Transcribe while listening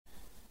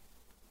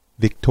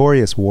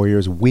Victorious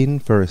warriors win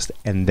first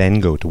and then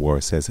go to war,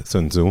 says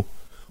Sun Tzu,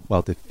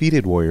 while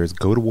defeated warriors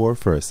go to war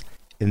first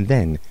and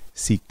then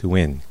seek to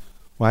win.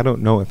 Well, I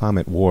don't know if I'm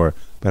at war,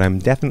 but I'm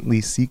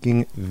definitely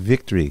seeking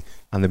victory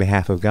on the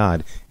behalf of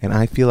God, and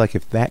I feel like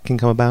if that can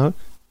come about,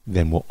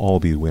 then we'll all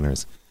be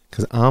winners.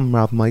 Because I'm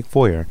Rav Mike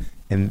Foyer,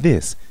 and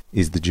this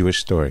is The Jewish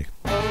Story.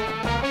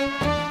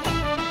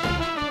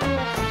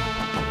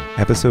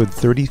 Episode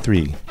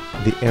 33,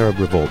 The Arab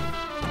Revolt.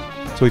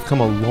 So we've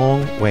come a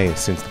long way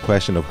since the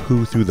question of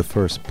who threw the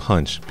first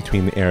punch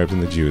between the Arabs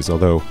and the Jews,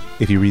 although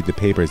if you read the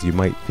papers you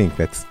might think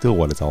that's still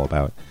what it's all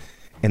about.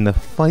 And the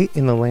fight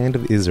in the land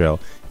of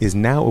Israel is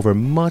now over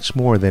much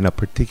more than a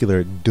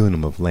particular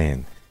dunam of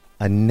land.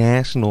 A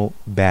national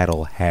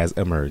battle has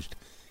emerged.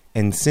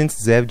 And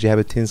since Zev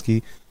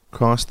Jabotinsky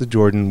crossed the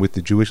Jordan with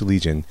the Jewish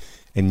Legion,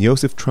 and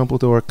Yosef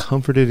Trumpeldor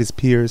comforted his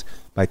peers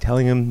by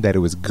telling them that it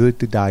was good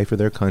to die for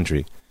their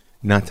country,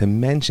 not to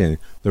mention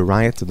the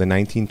riots of the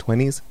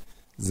 1920s,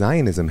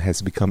 Zionism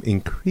has become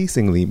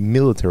increasingly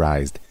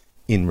militarized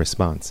in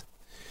response.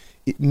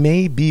 It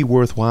may be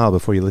worthwhile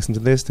before you listen to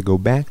this to go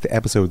back to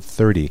episode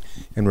 30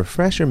 and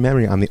refresh your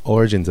memory on the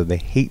origins of the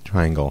hate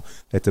triangle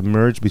that's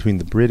emerged between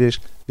the British,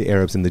 the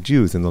Arabs, and the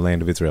Jews in the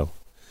land of Israel.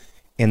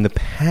 And the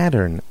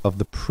pattern of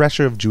the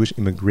pressure of Jewish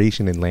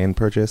immigration and land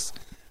purchase,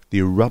 the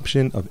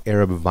eruption of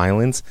Arab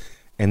violence,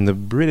 and the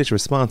British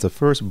response of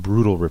first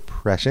brutal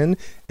repression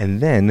and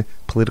then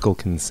political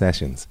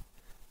concessions.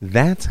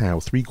 That's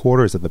how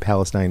 3/4 of the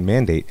Palestine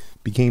Mandate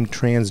became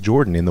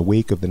Transjordan in the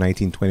wake of the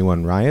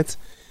 1921 riots,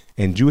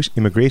 and Jewish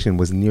immigration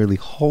was nearly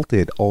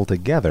halted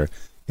altogether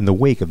in the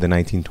wake of the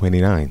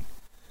 1929.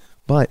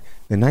 But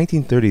the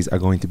 1930s are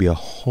going to be a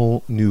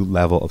whole new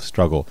level of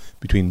struggle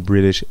between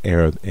British,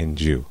 Arab, and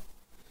Jew.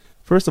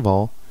 First of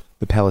all,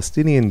 the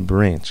Palestinian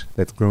branch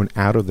that's grown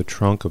out of the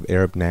trunk of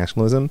Arab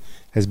nationalism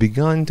has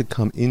begun to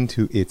come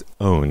into its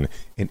own,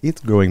 and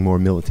it's growing more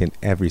militant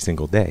every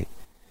single day.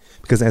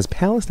 Because as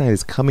Palestine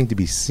is coming to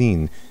be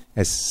seen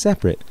as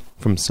separate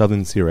from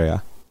southern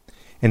Syria,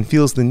 and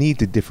feels the need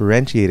to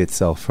differentiate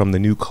itself from the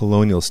new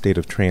colonial state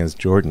of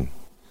Transjordan,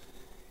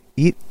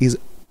 it is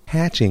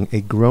hatching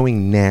a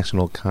growing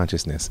national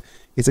consciousness.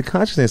 It's a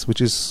consciousness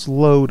which is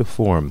slow to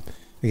form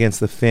against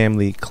the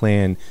family,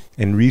 clan,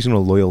 and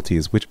regional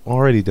loyalties which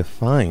already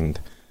defined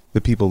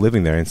the people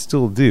living there and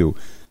still do.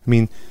 I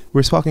mean,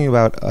 we're talking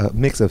about a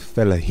mix of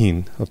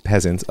fellahin, of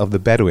peasants, of the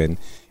Bedouin,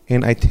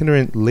 and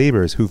itinerant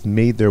laborers who've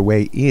made their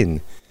way in.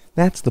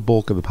 That's the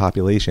bulk of the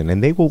population,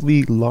 and they will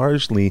be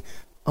largely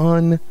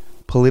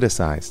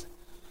unpoliticized.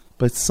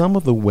 But some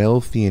of the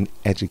wealthy and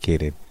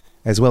educated,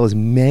 as well as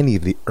many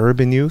of the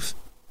urban youth,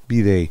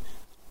 be they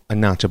a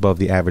notch above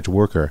the average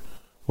worker,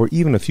 or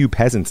even a few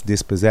peasants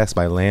dispossessed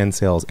by land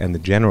sales and the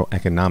general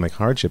economic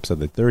hardships of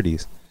the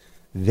 30s,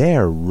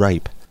 they're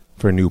ripe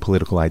for a new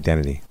political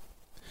identity.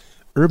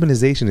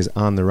 Urbanization is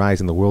on the rise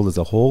in the world as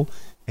a whole,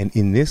 and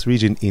in this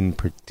region in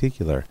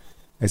particular,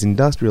 as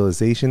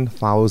industrialization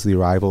follows the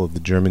arrival of the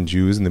German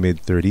Jews in the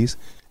mid-30s,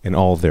 and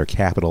all of their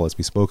capital as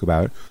we spoke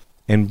about,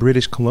 and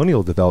British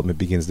colonial development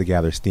begins to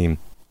gather steam.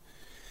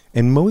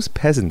 And most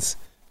peasants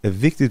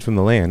evicted from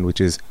the land,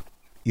 which is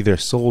either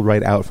sold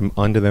right out from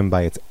under them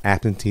by its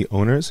absentee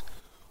owners,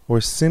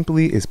 or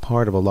simply is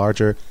part of a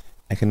larger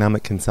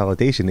economic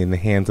consolidation in the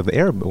hands of the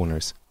Arab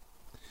owners.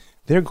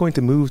 They're going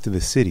to move to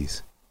the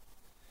cities.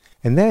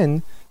 And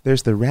then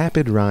there's the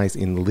rapid rise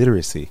in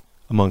literacy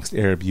amongst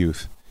Arab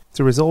youth. It's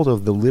a result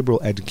of the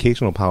liberal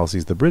educational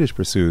policies the British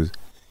pursued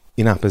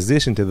in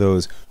opposition to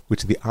those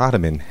which the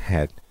Ottoman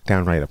had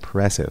downright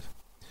oppressive.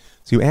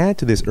 So you add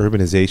to this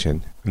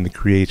urbanization and the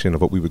creation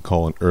of what we would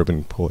call an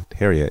urban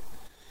proletariat,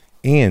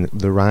 and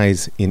the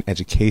rise in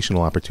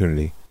educational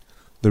opportunity,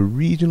 the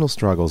regional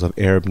struggles of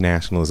Arab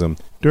nationalism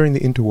during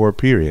the interwar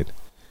period,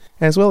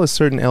 as well as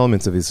certain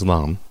elements of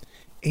Islam,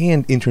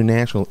 and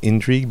international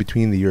intrigue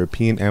between the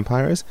European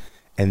empires,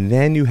 and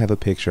then you have a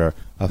picture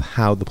of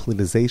how the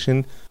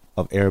politicization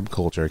of Arab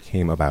culture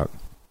came about.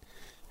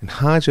 And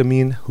Haj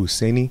Amin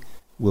Husseini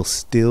will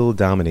still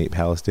dominate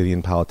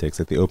Palestinian politics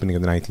at the opening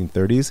of the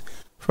 1930s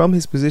from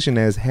his position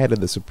as head of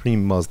the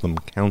Supreme Muslim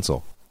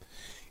Council.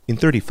 In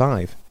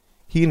 1935,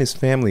 he and his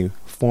family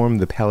formed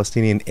the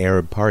Palestinian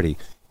Arab Party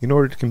in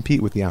order to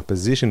compete with the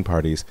opposition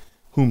parties,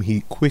 whom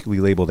he quickly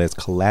labeled as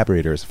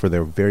collaborators for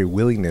their very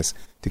willingness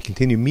to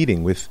continue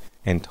meeting with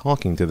and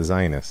talking to the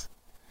Zionists.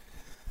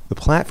 The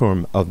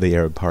platform of the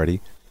Arab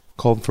Party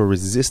called for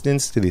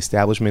resistance to the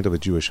establishment of a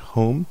Jewish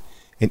home,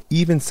 and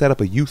even set up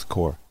a youth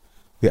corps,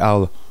 the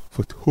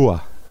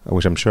Al-Futuha,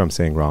 which I'm sure I'm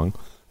saying wrong,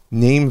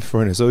 named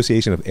for an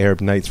association of Arab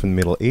knights from the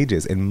Middle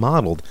Ages and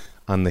modeled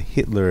on the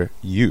Hitler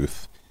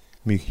Youth.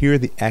 You hear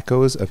the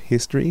echoes of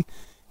history,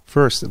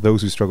 first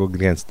those who struggled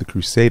against the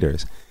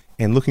Crusaders,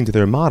 and looking to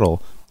their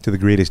model to the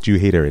greatest Jew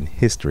hater in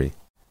history.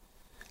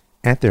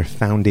 At their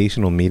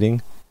foundational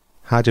meeting,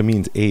 Haj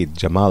Amin's aide,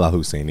 Jamal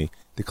al-Husseini,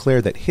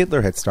 declared that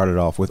Hitler had started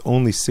off with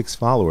only 6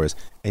 followers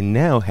and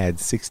now had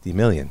 60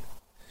 million.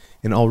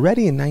 And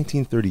already in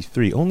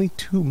 1933, only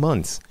 2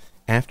 months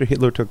after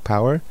Hitler took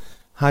power,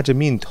 Haj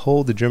Amin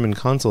told the German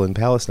consul in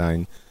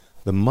Palestine,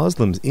 the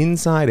Muslims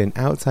inside and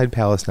outside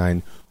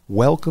Palestine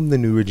welcomed the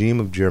new regime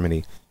of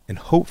Germany and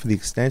hoped for the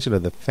extension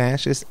of the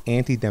fascist,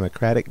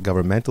 anti-democratic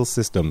governmental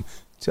system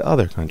to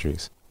other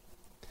countries.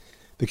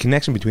 The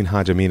connection between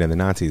Haj Amin and the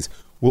Nazis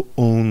will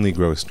only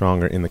grow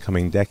stronger in the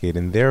coming decade,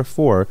 and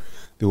therefore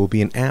there will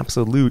be an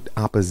absolute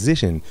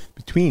opposition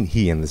between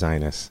he and the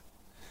Zionists.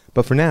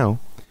 But for now,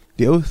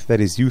 the oath that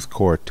his youth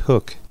corps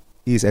took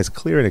is as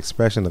clear an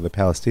expression of the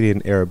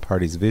Palestinian Arab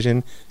Party's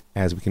vision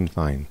as we can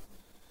find.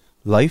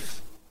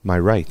 Life, my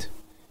right.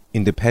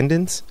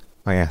 Independence,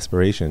 my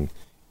aspiration.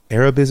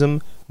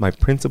 Arabism, my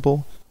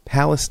principle.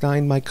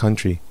 Palestine, my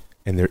country.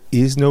 And there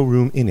is no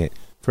room in it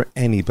for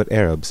any but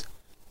Arabs.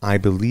 I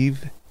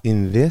believe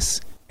in this,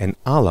 and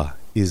Allah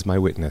is my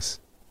witness.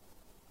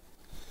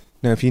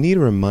 Now, if you need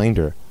a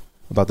reminder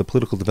about the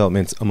political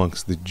developments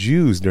amongst the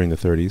Jews during the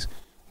 30s,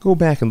 go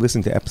back and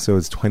listen to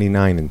episodes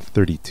 29 and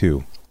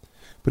 32.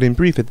 But in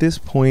brief, at this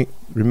point,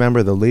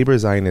 remember the labor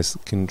Zionists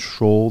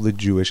control the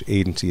Jewish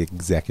Agency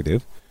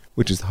Executive,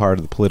 which is the heart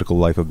of the political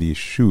life of the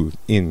Yishuv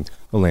in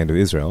the land of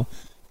Israel,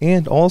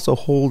 and also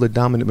hold a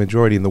dominant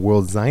majority in the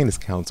World Zionist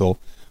Council,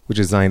 which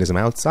is Zionism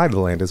outside of the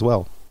land as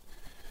well.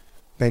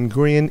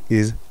 Ben-Gurion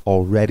is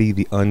already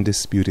the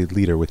undisputed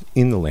leader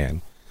within the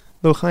land,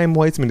 though Chaim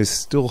Weizmann is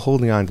still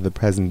holding on to the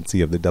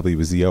presidency of the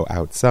WZO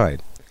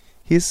outside.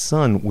 His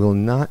sun will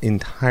not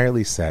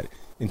entirely set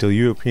until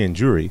European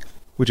Jewry,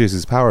 which is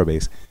his power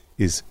base,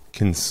 is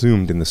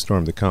consumed in the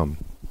storm to come.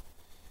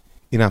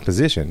 In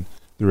opposition,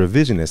 the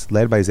revisionists,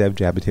 led by Zev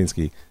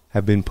Jabotinsky,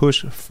 have been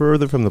pushed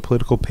further from the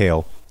political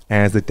pale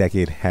as the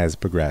decade has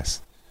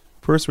progressed.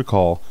 First,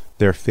 recall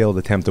their failed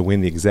attempt to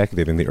win the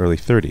executive in the early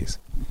 30s.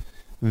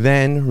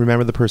 Then,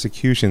 remember the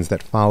persecutions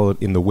that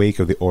followed in the wake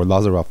of the Or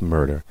Lazarov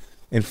murder.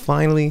 And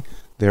finally,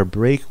 their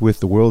break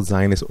with the World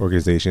Zionist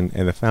Organization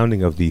and the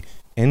founding of the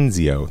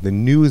NZO, the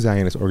new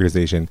Zionist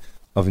organization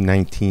of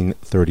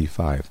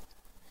 1935.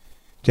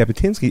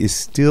 Jabotinsky is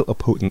still a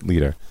potent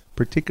leader,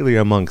 particularly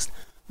amongst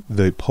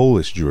the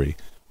Polish Jewry,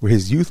 where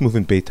his youth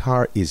movement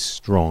Beitar is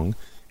strong,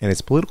 and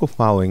its political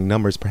following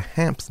numbers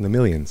perhaps in the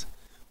millions.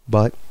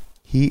 But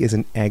he is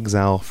an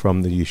exile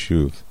from the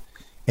Yishuv,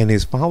 and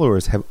his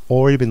followers have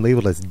already been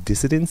labeled as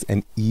dissidents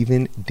and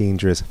even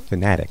dangerous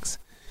fanatics.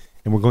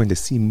 And we're going to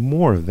see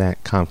more of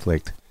that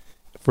conflict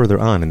further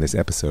on in this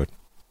episode.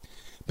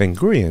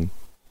 Ben-Gurion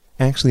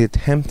actually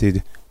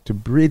attempted to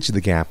bridge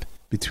the gap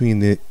between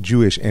the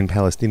Jewish and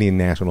Palestinian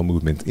national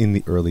movements in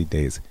the early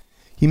days.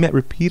 He met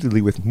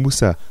repeatedly with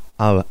Musa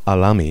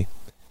al-Alami,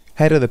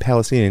 head of the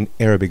Palestinian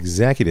Arab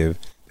Executive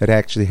that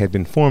actually had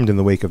been formed in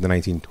the wake of the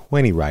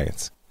 1920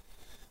 riots.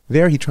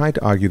 There he tried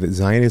to argue that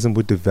Zionism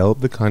would develop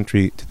the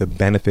country to the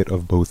benefit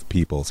of both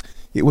peoples.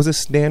 It was a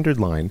standard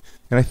line,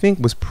 and I think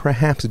was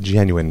perhaps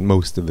genuine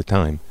most of the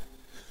time.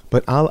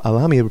 But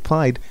al-Alami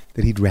replied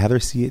that he'd rather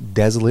see it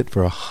desolate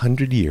for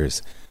 100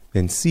 years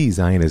than see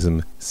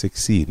Zionism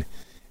succeed.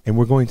 And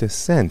we're going to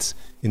sense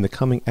in the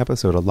coming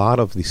episode a lot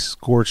of the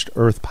scorched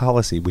earth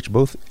policy which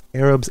both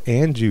Arabs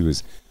and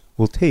Jews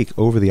will take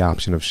over the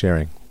option of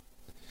sharing.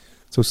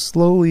 So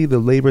slowly the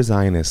labor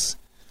Zionists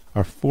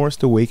are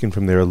forced to awaken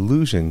from their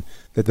illusion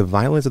that the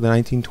violence of the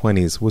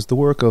 1920s was the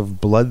work of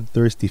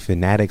bloodthirsty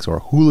fanatics or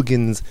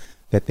hooligans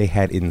that they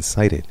had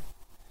incited.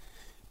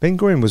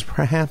 Ben-Gurion was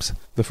perhaps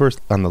the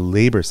first on the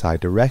labor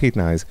side to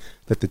recognize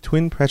that the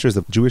twin pressures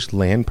of Jewish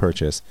land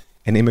purchase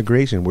and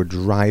immigration were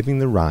driving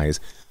the rise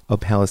of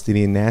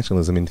Palestinian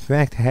nationalism, in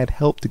fact had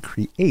helped to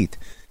create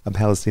a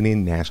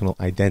Palestinian national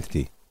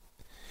identity.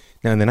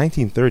 Now in the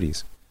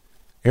 1930s,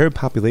 Arab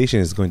population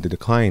is going to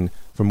decline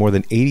from more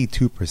than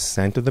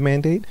 82% of the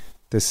mandate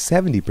to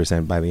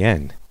 70% by the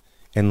end,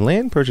 and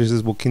land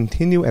purchases will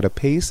continue at a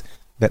pace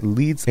that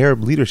leads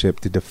Arab leadership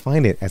to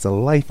define it as a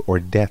life or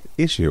death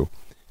issue,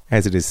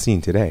 as it is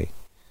seen today.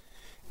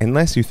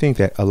 Unless you think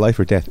that a life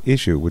or death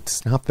issue would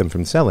stop them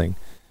from selling,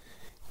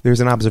 there's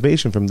an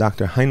observation from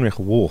Dr. Heinrich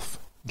Wolf,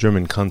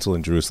 German consul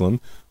in Jerusalem,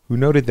 who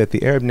noted that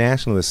the Arab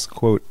nationalists,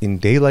 quote, in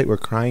daylight were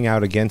crying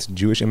out against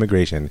Jewish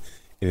immigration,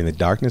 and in the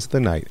darkness of the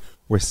night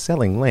were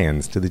selling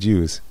lands to the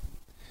Jews.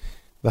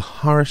 The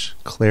harsh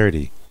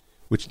clarity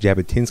which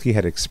Jabotinsky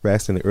had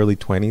expressed in the early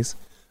 20s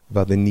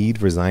about the need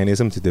for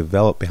Zionism to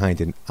develop behind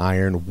an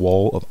iron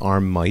wall of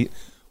armed might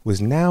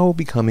was now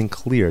becoming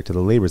clear to the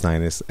labor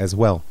Zionists as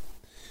well.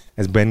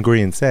 As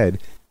Ben-Gurion said,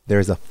 there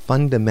is a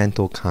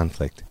fundamental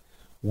conflict.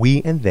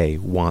 We and they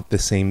want the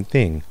same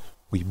thing.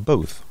 We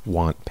both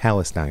want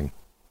Palestine.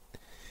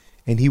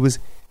 And he was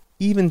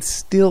even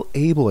still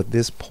able at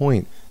this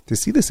point to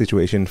see the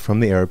situation from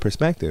the Arab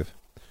perspective.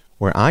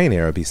 Were I an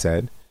Arab, he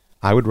said,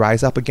 I would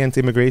rise up against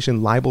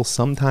immigration liable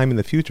sometime in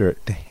the future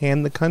to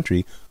hand the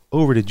country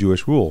over to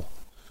Jewish rule.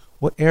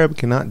 What Arab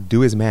cannot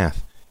do his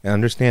math and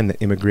understand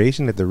that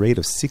immigration at the rate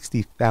of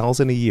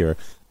 60,000 a year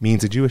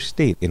means a Jewish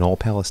state in all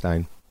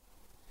Palestine?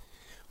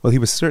 Well, he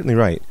was certainly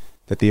right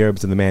that the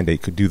Arabs in the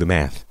Mandate could do the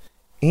math,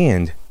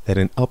 and that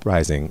an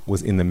uprising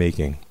was in the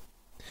making.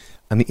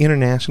 On the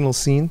international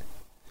scene,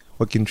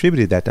 what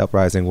contributed that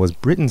uprising was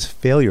Britain's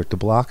failure to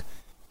block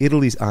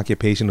Italy's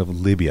occupation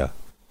of Libya.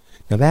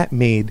 Now that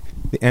made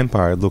the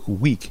empire look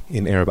weak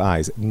in Arab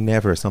eyes,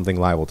 never something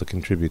liable to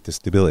contribute to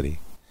stability.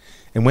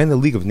 And when the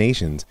League of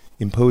Nations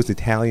imposed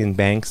Italian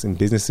banks and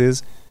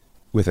businesses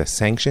with a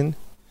sanction,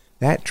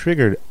 that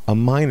triggered a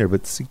minor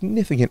but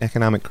significant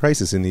economic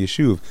crisis in the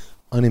Yishuv.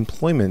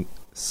 Unemployment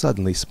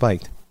suddenly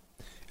spiked.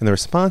 And the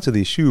response of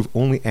the Yishuv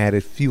only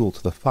added fuel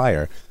to the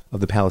fire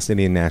of the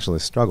Palestinian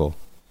nationalist struggle.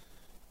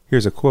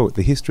 Here's a quote: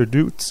 "The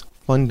Histadrut's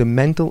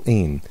fundamental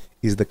aim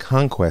is the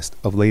conquest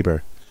of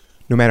labor.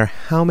 No matter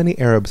how many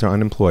Arabs are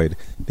unemployed,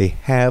 they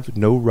have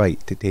no right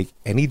to take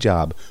any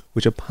job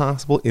which a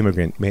possible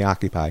immigrant may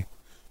occupy.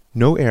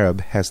 No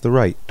Arab has the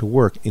right to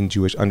work in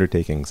Jewish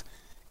undertakings.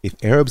 If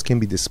Arabs can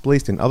be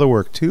displaced in other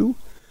work too,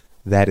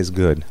 that is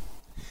good."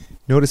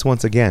 Notice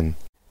once again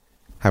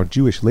how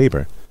Jewish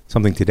labor,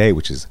 something today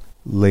which is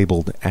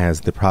labeled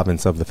as the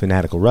province of the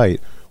fanatical right,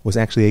 was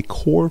actually a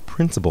core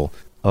principle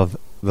of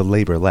the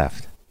labor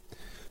left.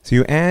 So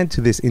you add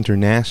to this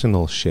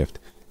international shift,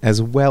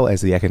 as well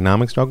as the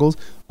economic struggles,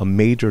 a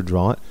major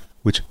drought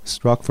which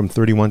struck from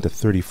 31 to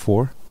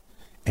 34,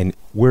 and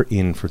we're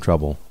in for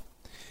trouble.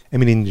 I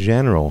mean, in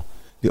general,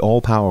 the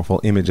all-powerful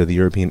image of the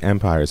European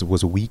empires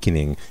was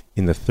weakening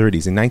in the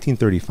 30s. In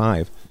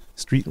 1935,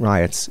 street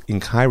riots in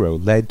Cairo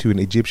led to an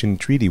Egyptian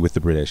treaty with the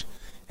British,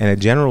 and a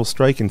general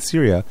strike in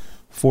Syria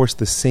forced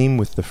the same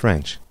with the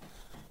French.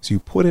 So you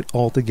put it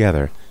all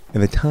together,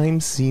 and the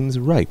time seems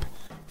ripe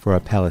for a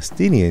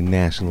Palestinian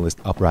nationalist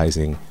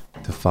uprising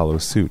to follow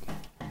suit.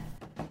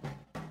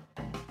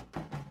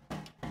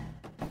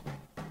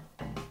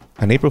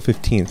 On April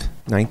 15,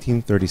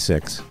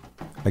 1936,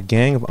 a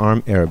gang of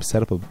armed Arabs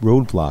set up a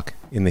roadblock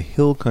in the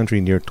hill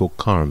country near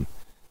Tulkarm,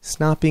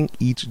 stopping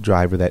each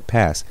driver that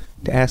passed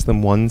to ask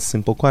them one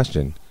simple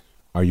question: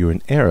 are you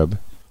an Arab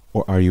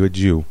or are you a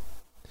Jew?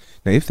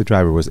 Now, if the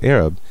driver was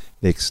Arab,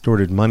 they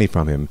extorted money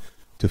from him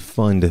to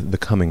fund the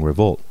coming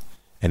revolt,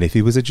 and if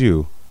he was a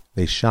Jew,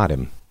 they shot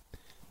him.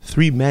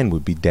 3 men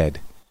would be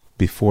dead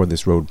before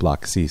this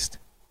roadblock ceased.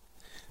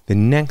 The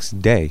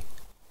next day,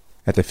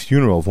 at the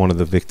funeral of one of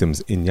the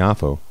victims in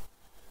Yaffo,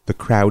 the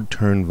crowd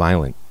turned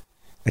violent,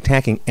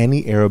 attacking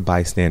any Arab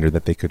bystander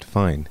that they could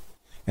find,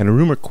 and a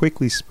rumor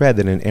quickly spread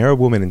that an Arab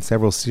woman and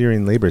several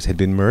Syrian laborers had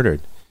been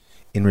murdered.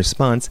 In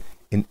response,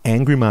 an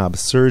angry mob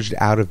surged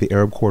out of the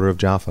Arab quarter of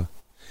Jaffa.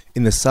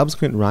 In the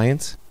subsequent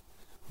riots,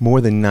 more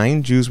than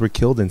 9 Jews were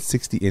killed and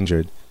 60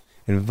 injured,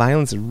 and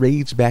violence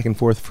raged back and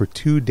forth for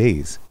 2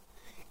 days.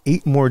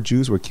 8 more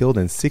Jews were killed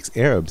and 6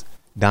 Arabs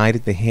died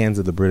at the hands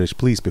of the British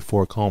police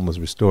before calm was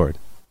restored.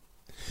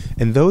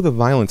 And though the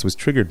violence was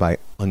triggered by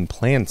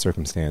unplanned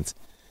circumstance,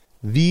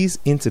 these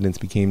incidents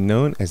became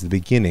known as the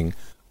beginning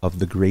of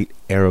the Great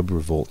Arab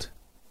Revolt.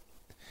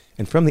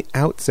 And from the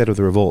outset of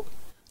the revolt,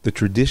 the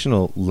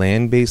traditional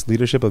land-based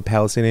leadership of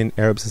Palestinian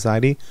Arab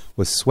society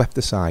was swept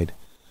aside,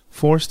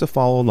 forced to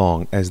follow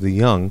along as the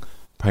young,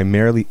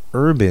 primarily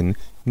urban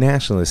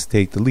nationalists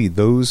take the lead,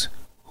 those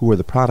who were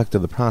the product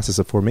of the process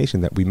of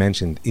formation that we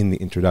mentioned in the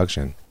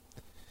introduction.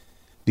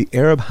 The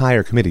Arab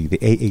Higher Committee, the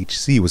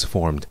AHC, was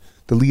formed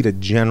to lead a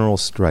general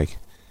strike,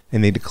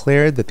 and they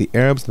declared that the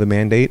Arabs of the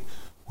Mandate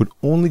would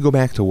only go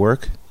back to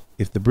work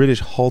if the British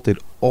halted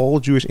all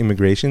Jewish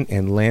immigration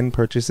and land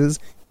purchases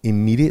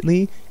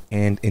immediately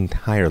and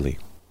entirely.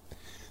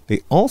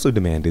 They also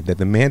demanded that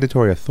the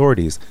mandatory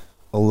authorities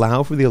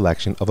allow for the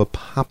election of a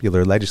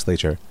popular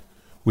legislature,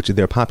 which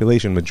their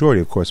population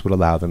majority, of course, would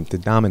allow them to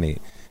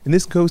dominate. And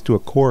this goes to a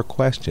core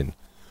question.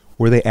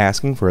 Were they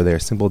asking for their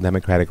simple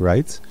democratic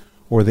rights,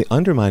 or were they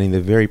undermining the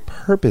very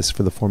purpose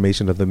for the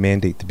formation of the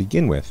mandate to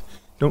begin with?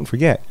 Don't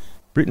forget,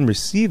 Britain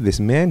received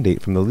this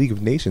mandate from the League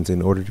of Nations in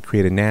order to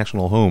create a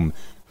national home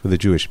for the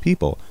Jewish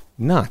people,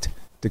 not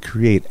to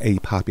create a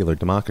popular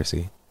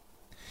democracy.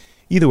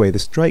 Either way, the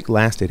strike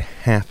lasted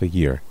half a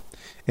year,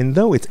 and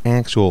though its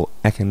actual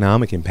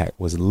economic impact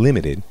was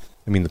limited,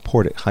 the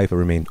port at Haifa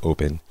remained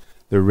open,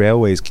 the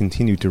railways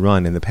continued to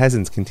run, and the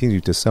peasants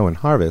continued to sow and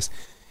harvest,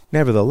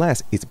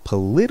 nevertheless, its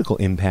political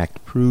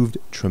impact proved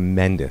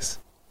tremendous.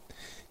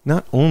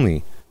 Not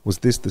only was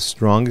this the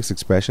strongest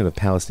expression of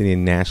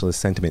Palestinian nationalist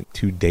sentiment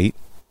to date,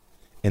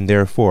 and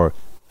therefore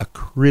a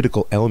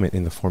critical element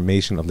in the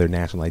formation of their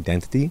national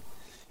identity,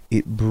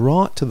 it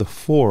brought to the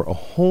fore a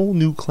whole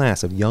new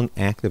class of young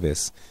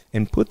activists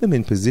and put them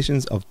in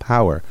positions of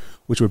power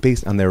which were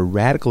based on their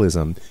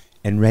radicalism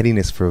and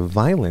readiness for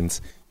violence,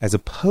 as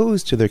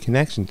opposed to their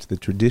connection to the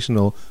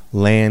traditional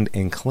land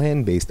and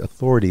clan-based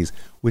authorities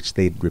which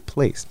they'd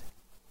replaced.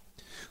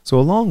 So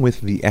along with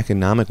the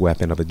economic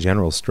weapon of a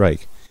general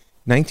strike,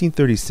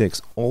 1936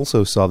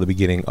 also saw the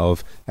beginning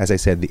of, as I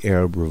said, the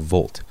Arab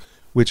Revolt,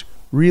 which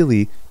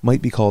really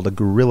might be called a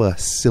guerrilla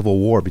civil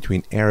war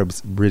between Arabs,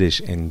 British,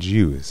 and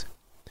Jews.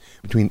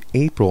 Between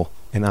April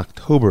and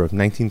October of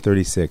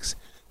 1936,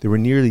 there were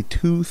nearly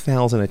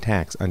 2,000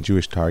 attacks on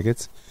Jewish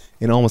targets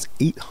and almost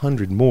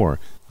 800 more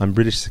on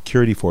British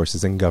security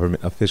forces and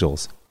government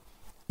officials.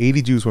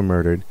 80 Jews were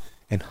murdered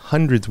and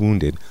hundreds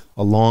wounded,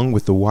 along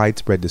with the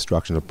widespread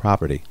destruction of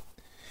property.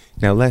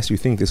 Now, lest you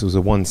think this was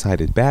a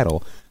one-sided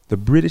battle, the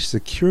British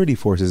security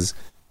forces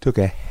took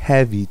a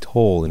heavy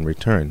toll in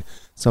return.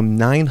 Some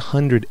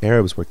 900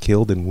 Arabs were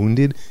killed and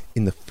wounded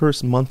in the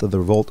first month of the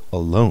revolt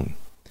alone.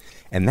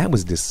 And that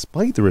was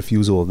despite the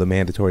refusal of the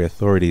mandatory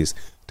authorities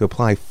to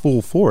apply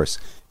full force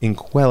in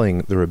quelling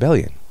the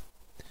rebellion.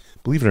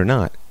 Believe it or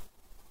not,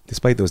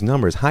 despite those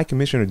numbers, High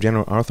Commissioner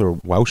General Arthur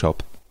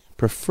Weishaupt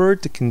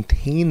preferred to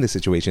contain the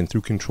situation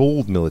through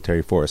controlled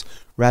military force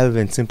rather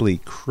than simply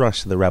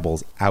crush the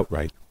rebels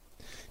outright.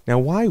 Now,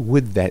 why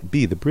would that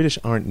be? The British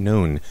aren't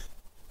known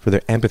for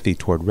their empathy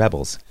toward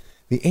rebels.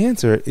 The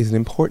answer is an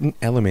important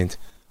element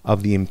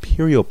of the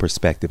imperial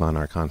perspective on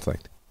our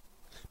conflict.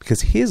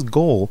 Because his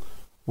goal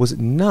was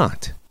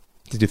not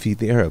to defeat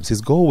the Arabs.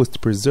 His goal was to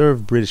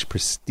preserve British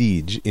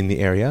prestige in the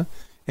area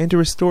and to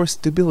restore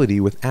stability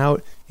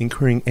without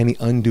incurring any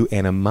undue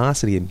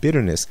animosity and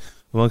bitterness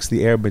amongst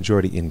the Arab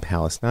majority in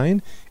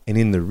Palestine and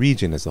in the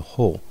region as a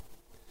whole.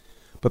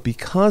 But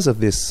because of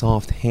this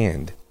soft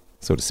hand,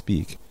 so to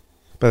speak,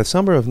 by the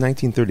summer of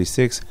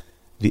 1936,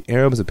 the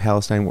Arabs of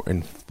Palestine were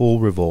in full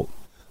revolt,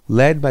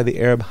 led by the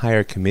Arab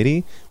Higher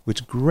Committee,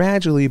 which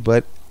gradually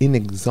but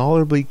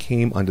inexorably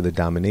came under the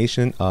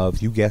domination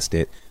of, you guessed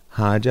it,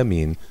 Haj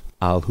Amin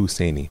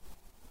al-Husseini.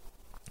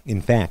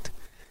 In fact,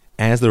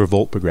 as the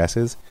revolt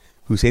progresses,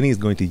 Husseini is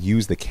going to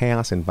use the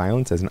chaos and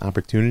violence as an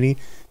opportunity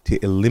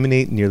to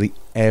eliminate nearly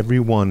every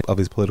one of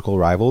his political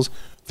rivals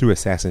through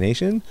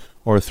assassination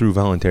or through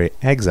voluntary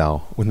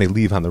exile when they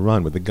leave on the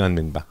run with the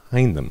gunmen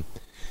behind them.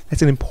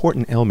 That's an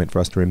important element for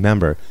us to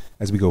remember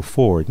as we go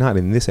forward, not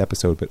in this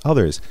episode but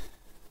others,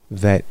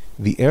 that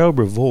the Arab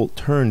Revolt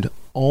turned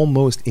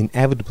almost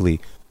inevitably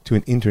to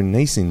an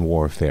internecine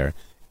warfare,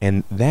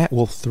 and that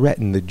will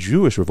threaten the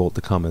Jewish revolt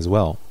to come as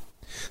well.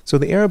 So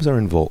the Arabs are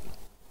in revolt,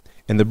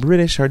 and the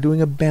British are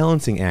doing a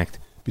balancing act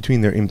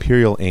between their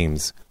imperial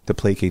aims to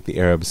placate the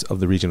Arabs of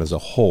the region as a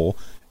whole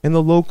and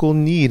the local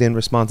need and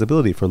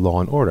responsibility for law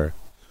and order.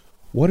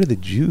 What are the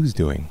Jews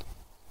doing?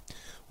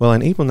 Well,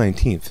 on April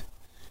 19th,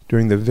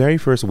 during the very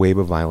first wave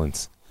of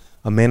violence,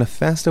 a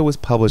manifesto was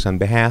published on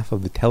behalf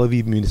of the Tel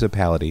Aviv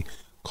municipality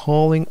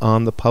calling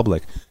on the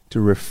public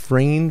to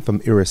refrain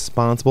from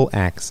irresponsible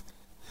acts,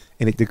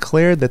 and it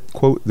declared that,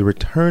 quote, the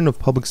return of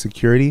public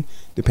security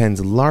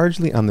depends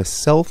largely on the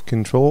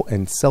self-control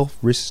and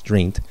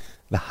self-restraint,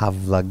 the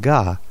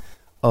havlaga,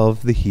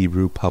 of the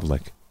Hebrew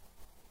public.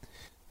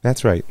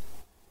 That's right.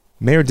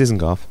 Mayor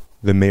Dizengoff,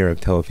 the mayor of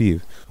Tel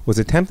Aviv, was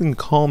attempting to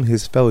calm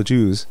his fellow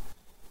Jews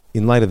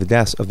in light of the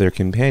deaths of their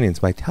companions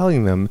by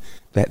telling them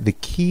that the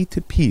key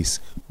to peace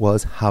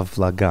was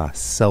havlaga,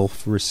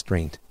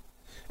 self-restraint.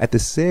 At the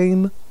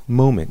same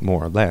moment,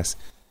 more or less,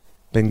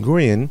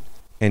 Ben-Gurion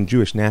and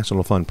Jewish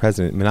National Fund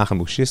President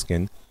Menachem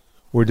Ushishkin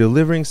were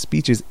delivering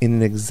speeches in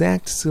an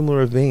exact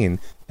similar vein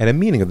at a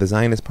meeting of the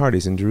Zionist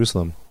parties in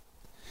Jerusalem.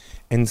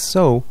 And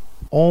so,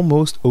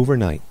 almost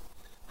overnight,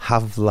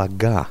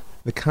 havlaga,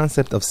 the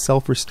concept of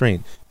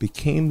self-restraint,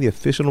 became the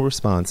official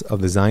response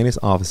of the Zionist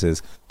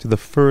offices to the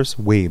first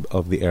wave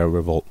of the Arab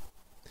Revolt.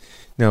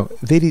 Now,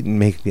 they didn't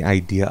make the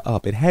idea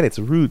up. It had its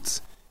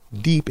roots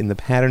deep in the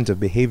patterns of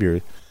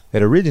behavior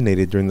that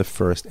originated during the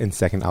first and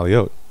second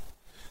Aliyot.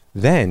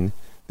 Then,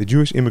 the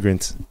Jewish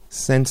immigrants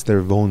sensed their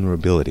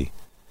vulnerability,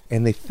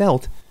 and they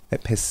felt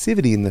that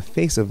passivity in the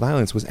face of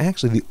violence was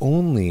actually the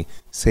only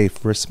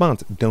safe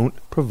response. Don't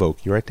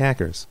provoke your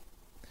attackers.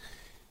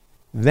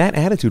 That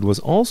attitude was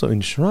also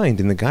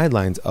enshrined in the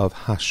guidelines of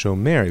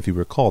HaShomer, if you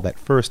recall, that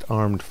first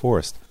armed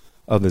force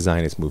of the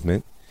Zionist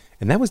movement,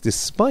 and that was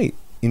despite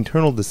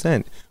internal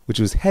dissent, which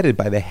was headed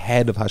by the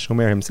head of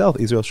HaShomer himself,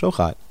 Israel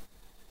Shochat.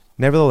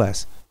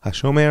 Nevertheless,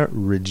 HaShomer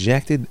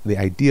rejected the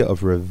idea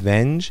of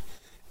revenge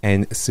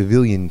and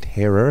civilian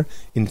terror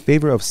in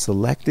favor of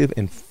selective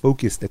and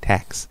focused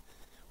attacks,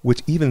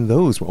 which even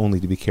those were only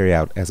to be carried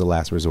out as a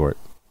last resort.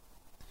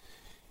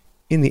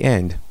 In the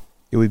end,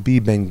 it would be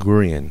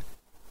Ben-Gurion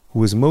who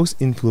was most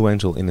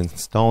influential in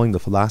installing the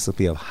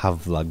philosophy of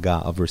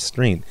havlaga, of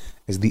restraint,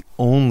 as the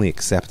only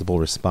acceptable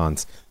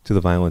response to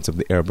the violence of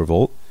the Arab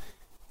Revolt.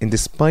 And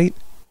despite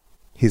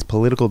his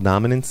political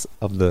dominance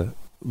of the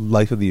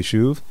life of the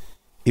Yishuv,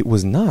 it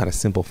was not a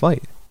simple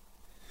fight.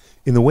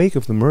 In the wake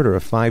of the murder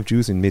of 5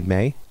 Jews in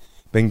mid-May,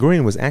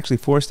 Ben-Gurion was actually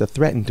forced to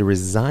threaten to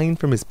resign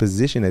from his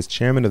position as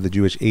chairman of the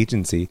Jewish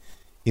Agency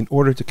in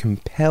order to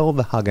compel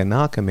the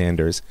Haganah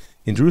commanders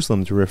in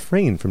Jerusalem to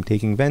refrain from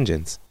taking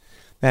vengeance.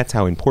 That's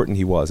how important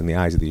he was in the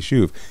eyes of the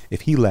Yishuv.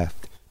 If he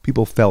left,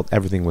 people felt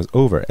everything was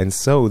over, and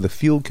so the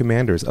field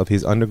commanders of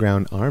his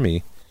underground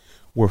army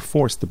were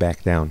forced to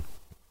back down.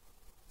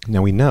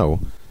 Now we know,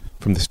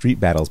 from the street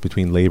battles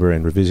between labor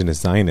and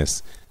revisionist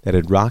Zionists that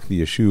had rocked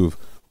the Yishuv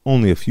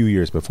only a few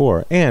years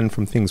before, and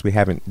from things we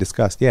haven't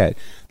discussed yet,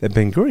 that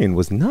Ben-Gurion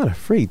was not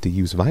afraid to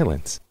use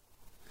violence.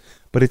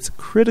 But it's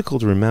critical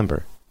to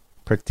remember,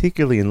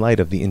 particularly in light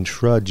of the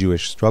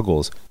intra-Jewish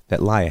struggles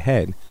that lie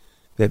ahead,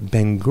 that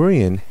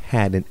Ben-Gurion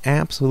had an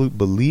absolute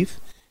belief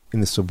in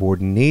the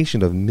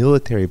subordination of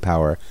military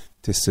power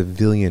to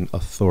civilian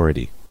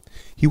authority.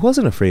 He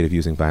wasn't afraid of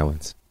using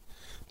violence,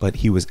 but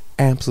he was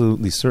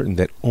absolutely certain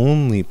that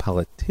only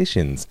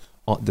politicians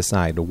ought to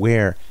decide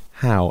where,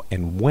 how,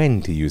 and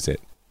when to use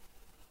it.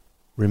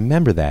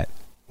 Remember that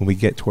when we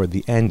get toward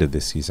the end of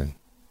this season.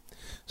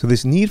 So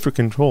this need for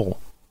control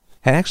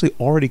had actually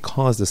already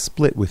caused a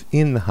split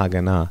within the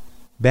Haganah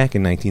back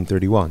in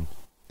 1931.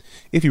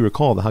 If you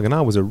recall, the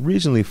Haganah was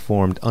originally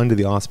formed under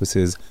the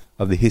auspices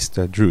of the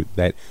Histadrut,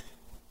 that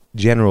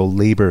general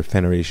labor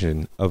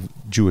federation of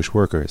Jewish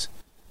workers,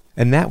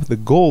 and that with the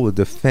goal of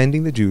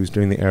defending the Jews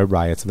during the Arab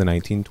riots of the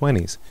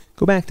 1920s.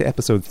 Go back to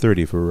episode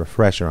 30 for a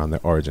refresher on their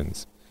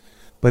origins.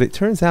 But it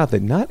turns out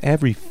that not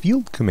every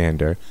field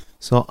commander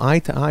saw eye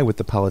to eye with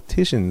the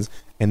politicians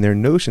and their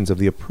notions of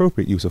the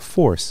appropriate use of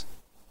force.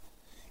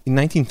 In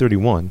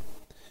 1931,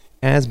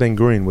 as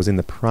Ben-Gurion was in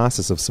the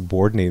process of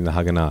subordinating the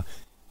Haganah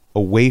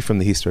away from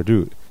the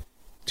Histadrut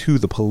to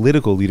the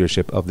political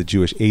leadership of the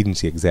Jewish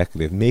Agency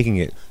Executive, making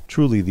it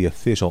truly the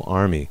official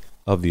army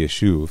of the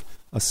Yishuv,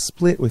 a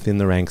split within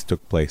the ranks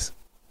took place.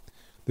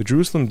 The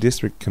Jerusalem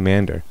district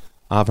commander,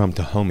 Avram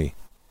Tahomi,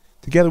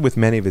 together with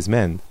many of his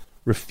men,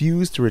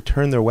 refused to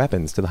return their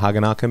weapons to the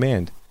Haganah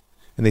command,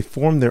 and they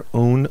formed their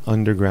own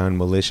underground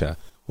militia,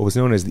 what was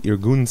known as the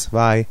Irgun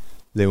Tzvai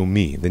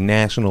Leumi, the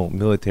National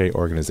Military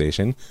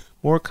Organization,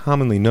 more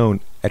commonly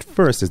known at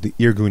first as the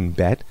Irgun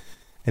Bet,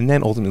 and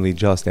then ultimately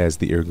just as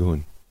the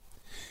Irgun.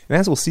 And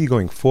as we'll see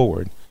going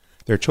forward,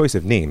 their choice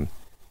of name,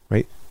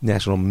 right,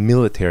 National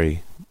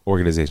Military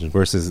Organization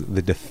versus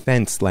the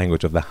defense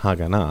language of the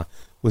Haganah,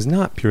 was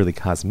not purely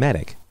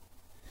cosmetic.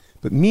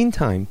 But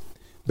meantime,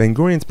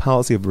 Ben-Gurion's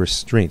policy of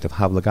restraint of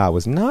Havlagah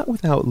was not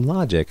without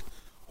logic,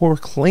 or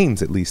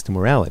claims at least to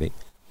morality.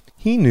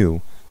 He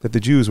knew that the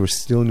Jews were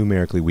still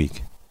numerically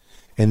weak,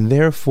 and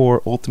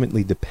therefore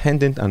ultimately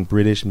dependent on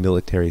British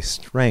military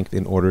strength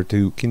in order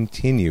to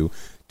continue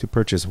to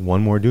purchase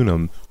one more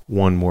dunam,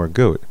 one more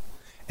goat.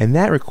 And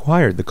that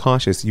required the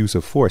cautious use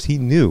of force. He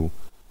knew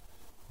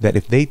that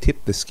if they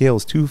tipped the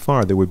scales too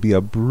far, there would be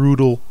a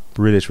brutal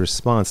British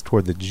response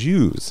toward the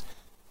Jews,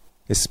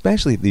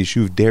 especially if the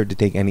Yishuv dared to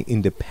take any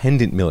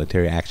independent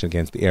military action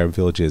against the Arab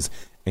villages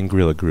and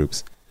guerrilla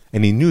groups.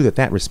 And he knew that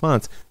that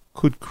response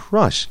could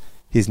crush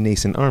his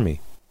nascent army.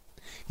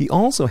 He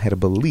also had a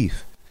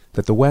belief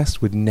that the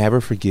West would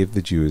never forgive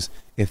the Jews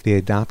if they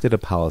adopted a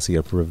policy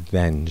of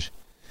revenge,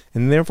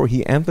 and therefore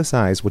he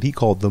emphasized what he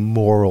called the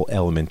moral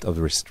element of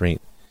restraint,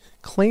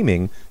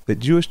 claiming that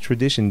Jewish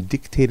tradition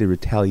dictated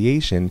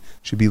retaliation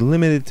should be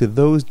limited to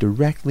those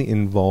directly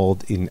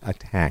involved in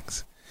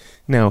attacks.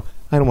 Now,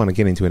 I don't want to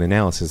get into an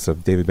analysis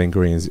of David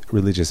Ben-Gurion's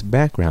religious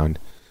background,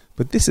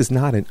 but this is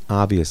not an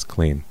obvious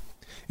claim.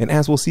 And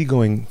as we'll see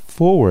going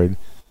forward,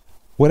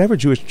 whatever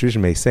Jewish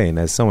tradition may say, and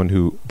as someone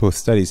who both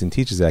studies and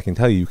teaches it, I can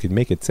tell you can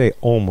make it say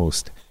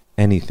almost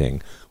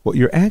anything. What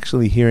you're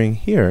actually hearing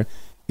here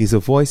is a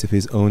voice of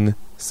his own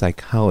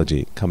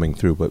psychology coming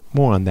through, but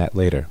more on that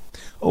later.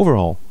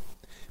 Overall,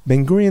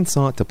 Ben-Gurion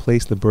sought to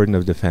place the burden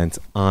of defense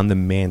on the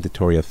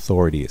mandatory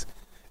authorities,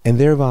 and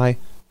thereby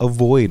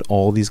avoid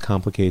all these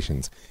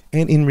complications.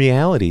 And in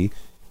reality,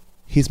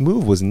 his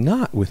move was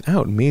not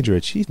without major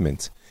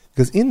achievements,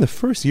 because in the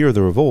first year of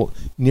the revolt,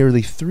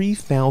 nearly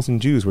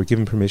 3,000 Jews were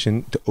given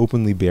permission to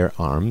openly bear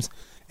arms,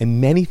 and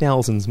many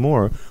thousands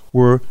more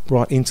were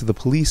brought into the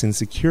police and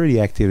security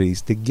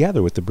activities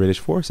together with the British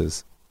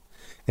forces.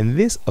 And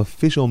this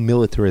official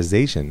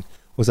militarization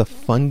was a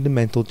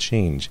fundamental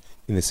change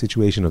in the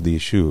situation of the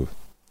Yishuv.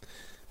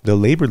 The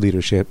labor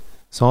leadership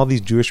saw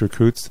these Jewish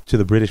recruits to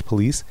the British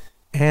police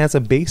as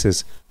a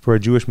basis for a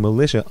Jewish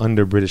militia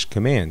under British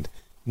command,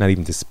 not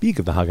even to speak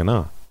of the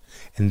Haganah.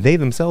 And they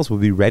themselves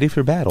would be ready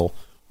for battle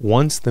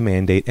once the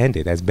mandate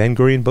ended. As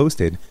Ben-Gurion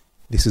boasted,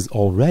 this is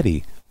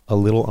already a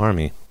little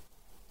army.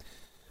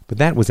 But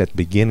that was at the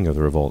beginning of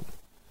the revolt.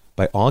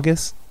 By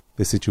August,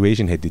 the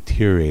situation had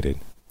deteriorated,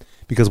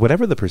 because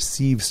whatever the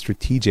perceived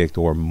strategic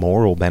or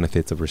moral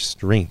benefits of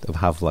restraint of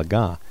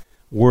Havlagah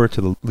were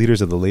to the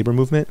leaders of the labor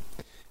movement,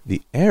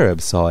 the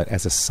Arabs saw it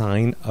as a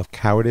sign of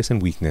cowardice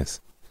and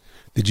weakness.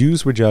 The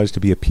Jews were judged to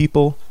be a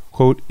people,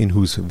 quote, in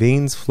whose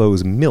veins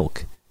flows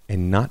milk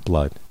and not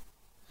blood.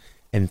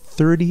 And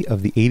 30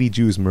 of the 80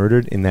 Jews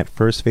murdered in that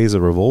first phase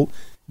of revolt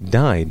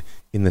died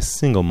in the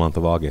single month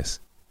of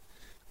August.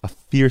 A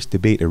fierce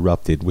debate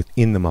erupted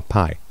within the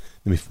Mapai,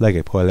 the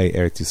Miflege Poalei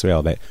Eretz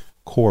Yisrael, that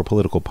core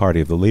political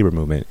party of the labor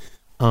movement,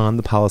 on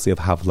the policy of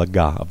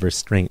Havlagah, of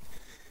restraint.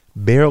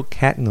 Beryl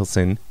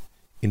Katnelson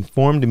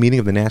informed a meeting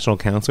of the National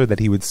Council that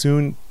he would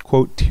soon,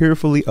 quote,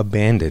 tearfully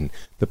abandon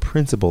the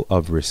principle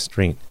of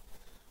restraint.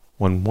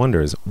 One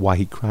wonders why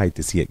he cried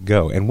to see it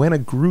go. And when a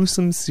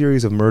gruesome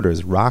series of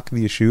murders rocked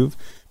the Yishuv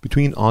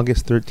between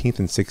August 13th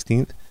and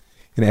 16th,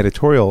 an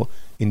editorial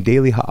in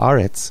Daily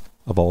Haaretz,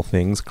 of all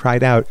things,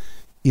 cried out,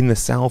 in the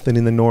south and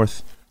in the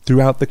north,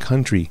 throughout the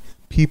country,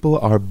 people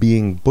are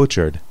being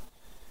butchered.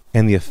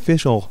 And the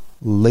official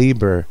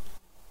labor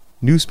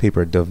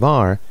newspaper,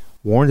 Davar,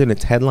 warned in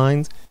its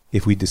headlines,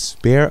 if we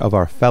despair of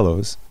our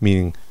fellows,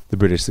 meaning the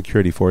British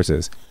security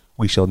forces,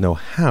 we shall know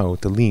how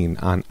to lean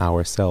on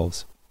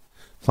ourselves.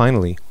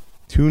 Finally,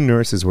 2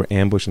 nurses were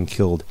ambushed and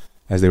killed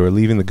as they were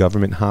leaving the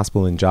government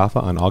hospital in Jaffa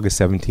on August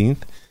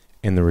 17th,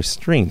 and the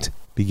restraint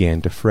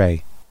began to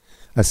fray.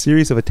 A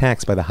series of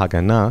attacks by the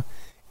Haganah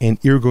and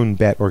Irgun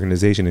Bet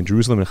organization in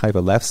Jerusalem and Haifa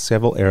left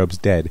several Arabs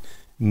dead,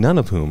 none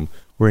of whom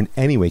were in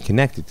any way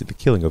connected to the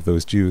killing of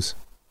those Jews.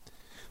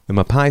 The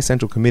Mapai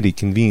Central Committee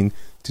convened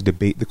to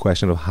debate the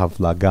question of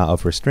havlaga,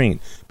 of restraint,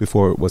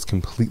 before it was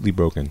completely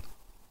broken.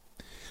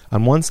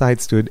 On one side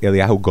stood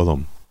Eliyahu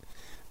Golom,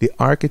 the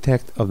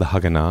architect of the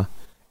Haganah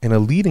and a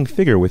leading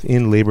figure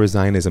within labor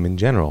Zionism in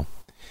general,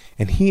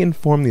 and he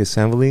informed the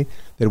assembly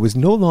that it was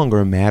no longer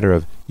a matter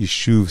of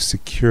Yishuv's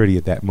security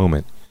at that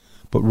moment,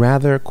 but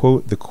rather,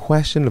 quote, the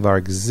question of our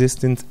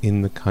existence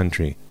in the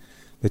country.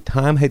 The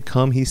time had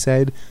come, he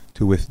said,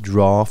 to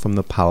withdraw from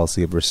the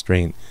policy of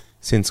restraint,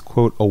 since,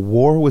 quote, a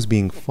war was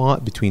being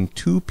fought between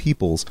two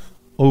peoples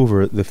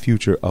over the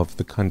future of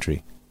the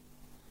country.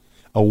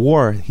 A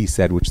war, he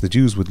said, which the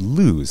Jews would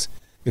lose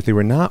if they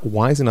were not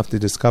wise enough to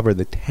discover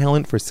the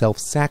talent for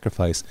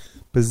self-sacrifice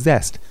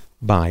possessed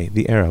by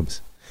the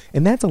Arabs.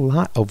 And that's a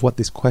lot of what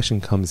this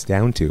question comes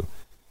down to.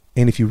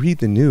 And if you read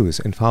the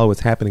news and follow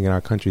what's happening in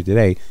our country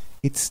today,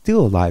 it's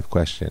still a live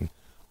question.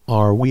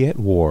 Are we at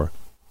war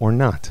or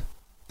not?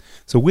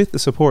 So with the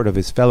support of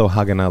his fellow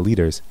Haganah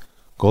leaders,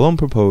 Golom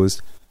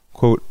proposed,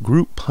 quote,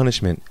 group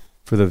punishment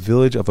for the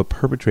village of a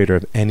perpetrator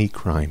of any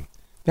crime.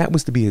 That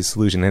was to be his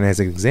solution, and as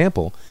an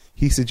example,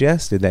 he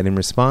suggested that in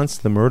response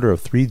to the murder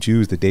of 3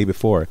 Jews the day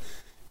before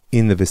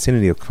in the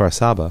vicinity of Kfar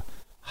Saba,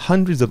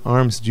 hundreds of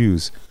armed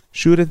Jews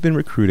should have been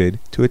recruited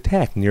to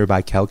attack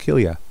nearby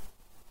Kalkilia.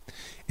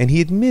 And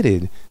he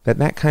admitted that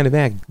that kind of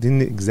act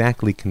didn't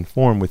exactly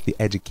conform with the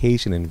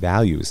education and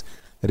values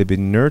that had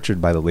been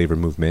nurtured by the labor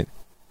movement,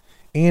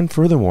 and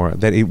furthermore,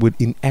 that it would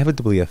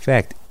inevitably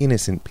affect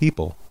innocent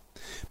people.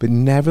 But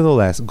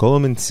nevertheless,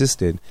 Golom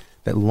insisted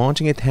that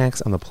launching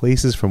attacks on the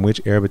places from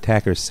which Arab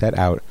attackers set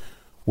out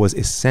was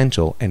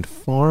essential and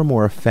far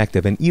more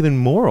effective and even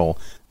moral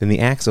than the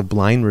acts of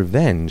blind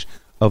revenge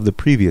of the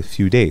previous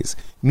few days.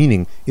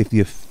 Meaning, if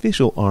the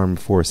official armed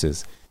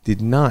forces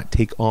did not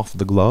take off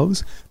the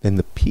gloves, then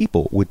the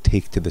people would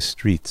take to the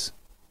streets.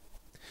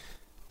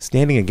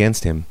 Standing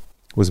against him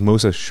was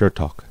Moshe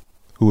Shertok,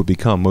 who would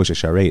become Moshe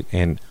Sharet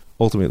and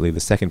ultimately the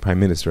second prime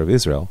minister of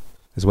Israel,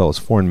 as well as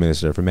foreign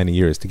minister for many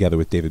years together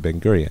with David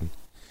Ben-Gurion.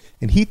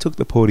 And he took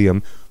the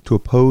podium to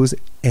oppose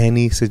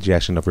any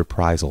suggestion of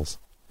reprisals.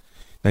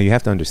 Now you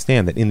have to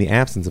understand that in the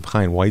absence of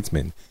Chaim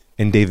Weizmann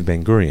and David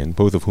Ben-Gurion,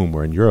 both of whom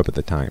were in Europe at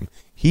the time,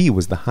 he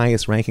was the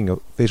highest ranking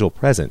official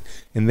present,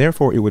 and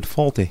therefore it would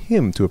fall to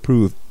him to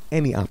approve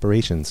any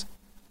operations.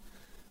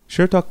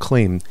 Shertok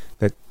claimed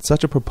that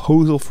such a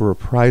proposal for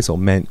reprisal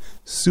meant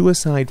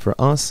suicide for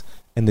us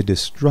and the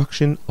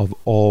destruction of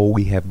all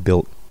we have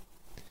built.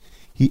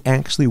 He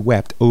actually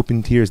wept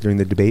open tears during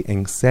the debate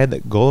and said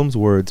that Golom's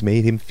words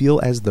made him feel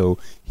as though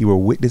he were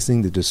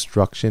witnessing the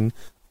destruction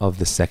of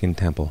the Second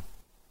Temple.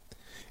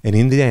 And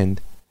in the end,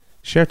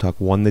 Shertok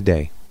won the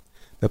day.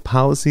 The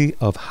policy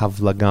of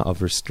havlaga,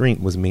 of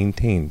restraint, was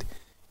maintained,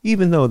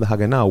 even though the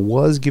Haganah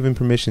was given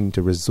permission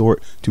to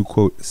resort to,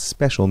 quote,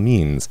 special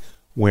means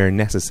where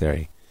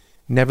necessary.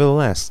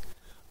 Nevertheless,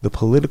 the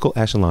political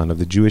echelon of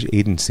the Jewish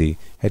agency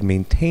had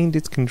maintained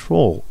its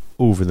control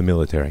over the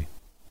military.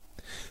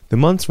 The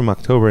months from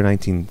October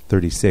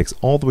 1936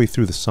 all the way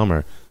through the summer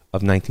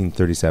of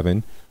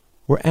 1937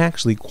 were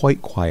actually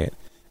quite quiet,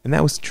 and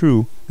that was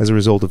true as a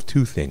result of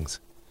 2 things.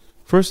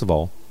 First of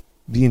all,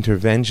 the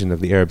intervention of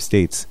the Arab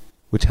states,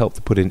 which helped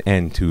to put an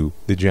end to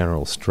the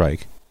general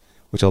strike,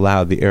 which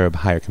allowed the Arab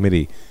Higher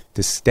Committee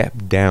to step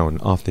down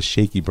off the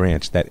shaky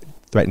branch that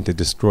threatened to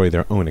destroy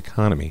their own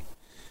economy.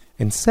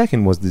 And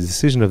second was the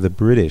decision of the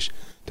British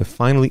to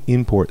finally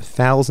import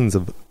thousands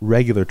of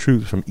regular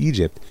troops from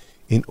Egypt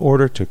in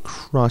order to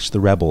crush the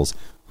rebels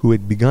who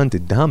had begun to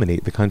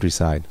dominate the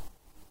countryside.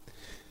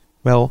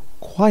 Well,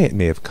 quiet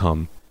may have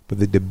come, but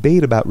the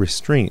debate about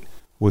restraint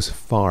was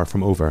far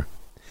from over.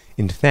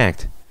 In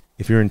fact,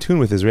 if you're in tune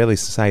with Israeli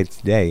society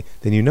today,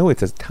 then you know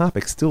it's a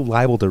topic still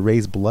liable to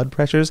raise blood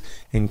pressures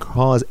and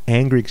cause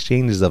angry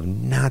exchanges of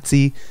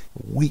Nazi,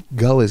 weak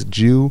gullus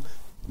Jew,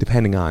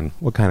 depending on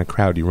what kind of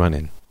crowd you run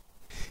in.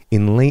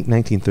 In late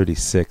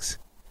 1936,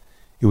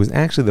 it was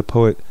actually the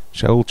poet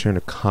Shaul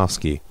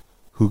Chernyakhovsky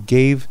who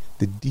gave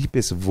the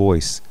deepest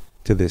voice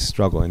to this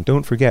struggle. And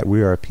don't forget,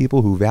 we are a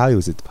people who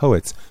values its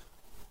poets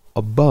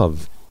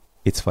above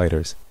its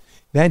fighters.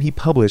 Then he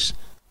published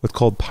what's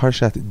called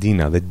Parshat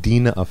Dina, the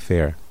Dina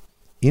affair,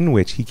 in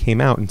which he came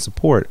out in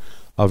support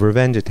of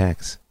revenge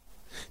attacks.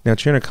 Now,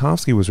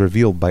 Chernyakhovsky was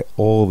revealed by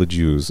all the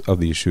Jews of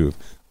the Yishuv,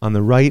 on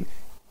the right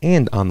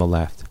and on the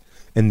left,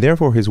 and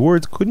therefore his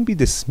words couldn't be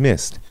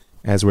dismissed,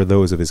 as were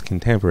those of his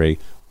contemporary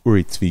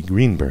Uri Tzvi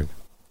Greenberg.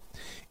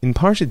 In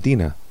Parshat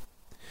Dina,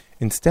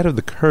 instead of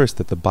the curse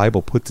that the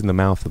Bible puts in the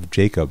mouth of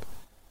Jacob,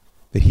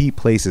 that he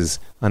places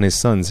on his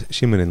sons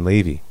Shimon and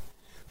Levi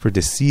for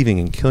deceiving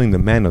and killing the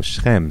men of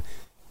Shechem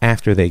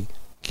after they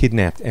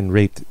kidnapped and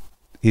raped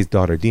his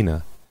daughter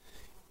Dinah,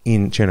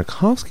 in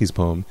Chernyakhovsky's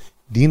poem,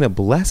 Dinah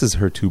blesses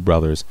her 2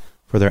 brothers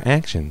for their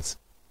actions,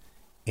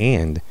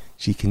 and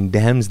she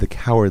condemns the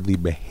cowardly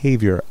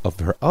behavior of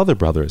her other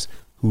brothers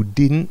who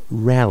didn't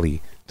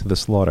rally to the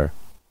slaughter.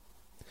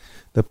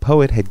 The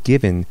poet had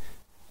given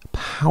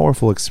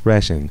powerful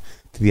expression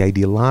to the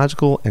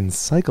ideological and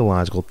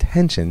psychological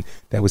tension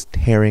that was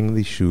tearing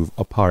the Yishuv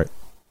apart,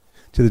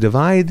 to the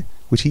divide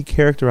which he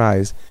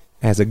characterized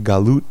as a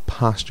galut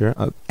posture,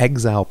 an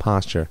exile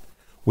posture,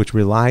 which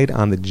relied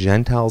on the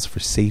Gentiles for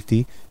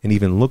safety and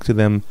even looked to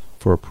them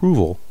for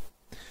approval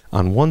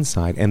on one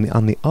side, and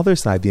on the other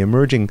side the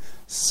emerging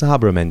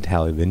Sabra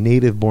mentality, the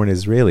native-born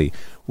Israeli,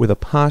 with a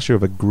posture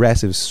of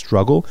aggressive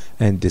struggle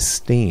and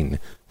disdain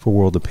for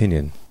world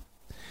opinion.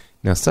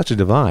 Now such a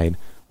divide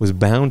was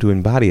bound to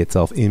embody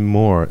itself in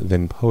more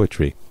than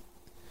poetry.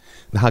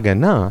 The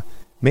Haganah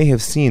may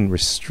have seen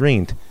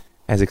restraint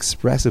as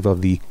expressive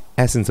of the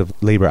essence of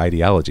labor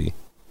ideology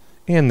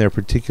and their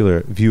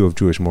particular view of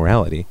Jewish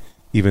morality,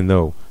 even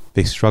though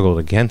they struggled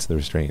against the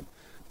restraint.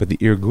 But the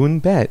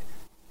Irgun Bet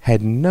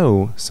had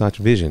no such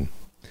vision.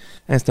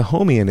 As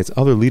Tahomi and its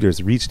other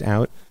leaders reached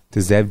out to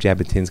Zev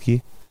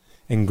Jabotinsky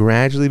and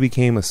gradually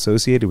became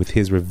associated with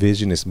his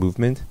revisionist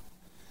movement,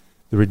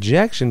 the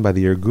rejection by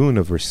the Irgun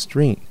of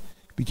restraint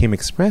became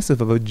expressive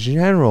of a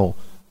general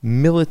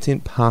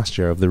militant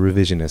posture of the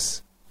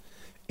revisionists,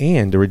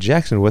 and a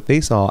rejection of what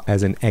they saw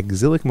as an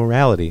exilic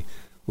morality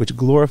which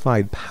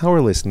glorified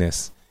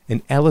powerlessness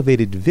and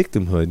elevated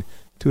victimhood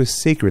to a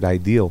sacred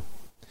ideal.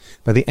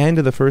 By the end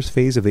of the first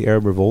phase of the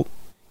Arab Revolt,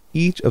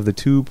 each of the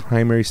two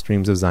primary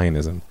streams of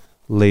Zionism,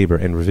 labor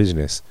and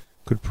revisionists,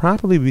 could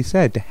properly be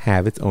said to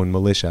have its own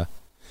militia.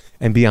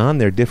 And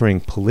beyond their differing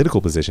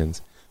political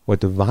positions, what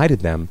divided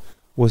them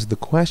was the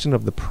question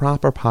of the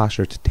proper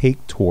posture to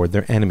take toward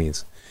their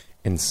enemies.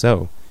 And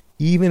so,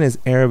 even as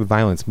Arab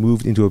violence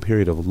moved into a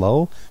period of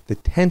lull, the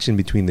tension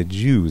between the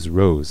Jews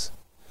rose.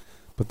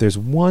 But there's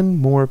one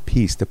more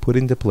piece to put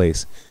into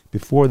place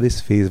before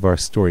this phase of our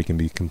story can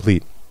be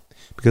complete,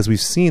 because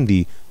we've seen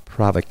the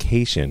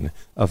provocation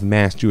of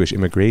mass Jewish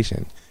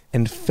immigration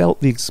and felt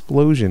the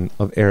explosion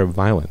of Arab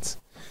violence.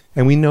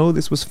 And we know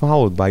this was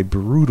followed by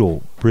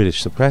brutal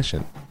British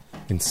suppression.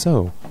 And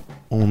so,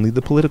 only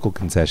the political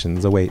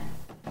concessions await.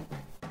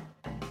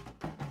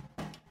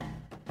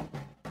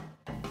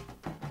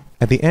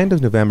 At the end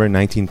of November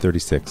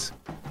 1936,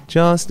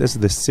 just as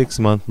the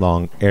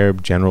 6-month-long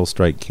Arab general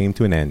strike came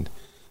to an end,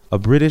 a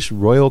British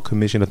Royal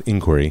Commission of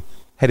Inquiry,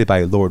 headed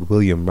by Lord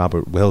William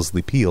Robert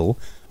Wellesley Peel,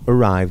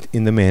 arrived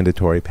in the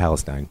Mandatory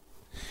Palestine.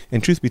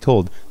 And truth be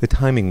told, the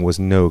timing was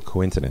no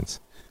coincidence.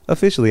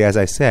 Officially, as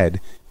I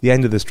said, the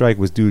end of the strike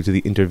was due to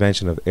the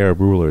intervention of Arab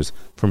rulers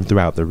from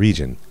throughout the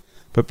region.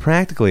 But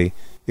practically,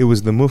 it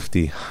was the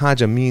Mufti,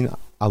 Haj Amin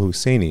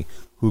al-Husseini,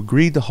 who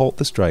agreed to halt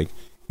the strike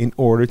in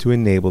order to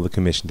enable the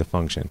commission to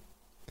function.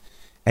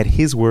 At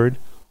his word,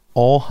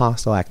 all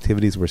hostile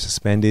activities were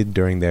suspended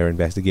during their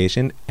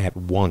investigation at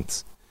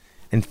once.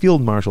 And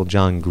Field Marshal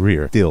John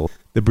Greer, still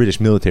the British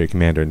military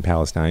commander in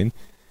Palestine,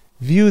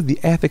 viewed the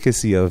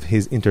efficacy of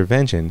his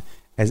intervention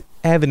as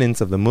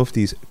evidence of the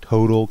Mufti's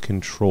total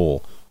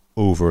control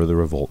over the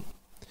revolt.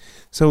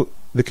 So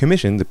the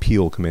commission, the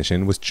Peel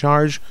Commission, was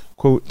charged,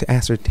 quote, to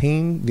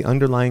ascertain the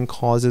underlying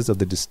causes of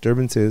the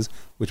disturbances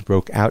which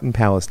broke out in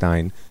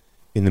Palestine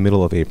in the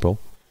middle of April,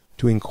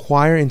 to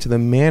inquire into the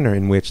manner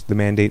in which the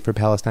mandate for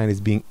Palestine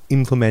is being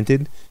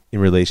implemented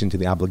in relation to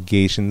the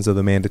obligations of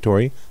the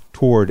mandatory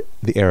toward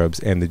the Arabs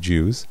and the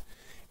Jews,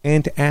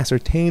 and to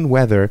ascertain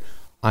whether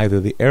either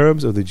the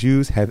Arabs or the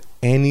Jews have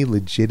any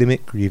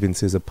legitimate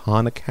grievances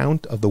upon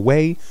account of the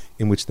way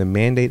in which the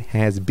mandate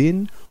has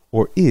been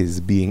or is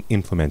being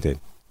implemented.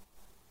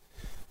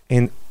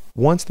 And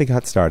once they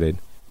got started,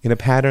 in a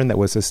pattern that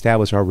was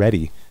established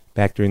already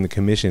back during the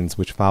commissions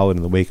which followed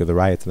in the wake of the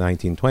riots of the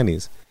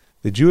 1920s,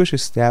 the Jewish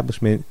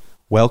establishment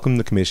welcomed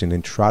the commission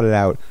and trotted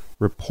out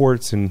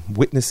reports and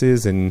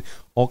witnesses and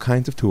all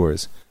kinds of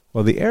tours,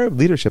 while the Arab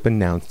leadership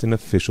announced an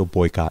official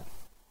boycott.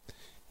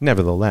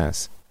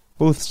 Nevertheless,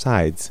 both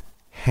sides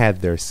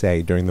had their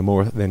say during the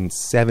more than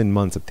 7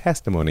 months of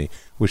testimony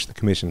which the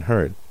commission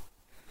heard.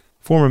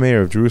 Former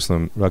mayor of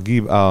Jerusalem,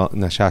 Raghib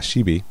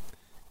al-Nashashibi,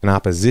 an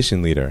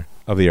opposition leader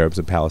of the Arabs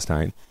of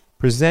Palestine,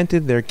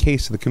 presented their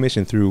case to the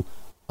commission through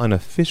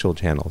unofficial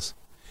channels.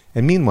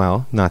 And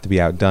meanwhile, not to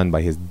be outdone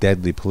by his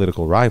deadly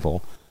political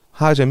rival,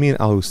 Haj Amin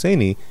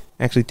al-Husseini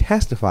actually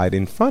testified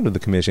in front of the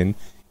commission,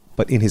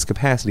 but in his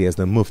capacity as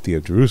the Mufti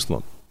of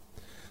Jerusalem.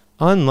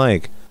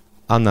 Unlike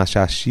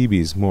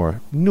al-Nashashibi's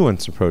more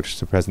nuanced approach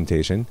to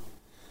presentation,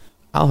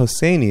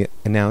 al-Husseini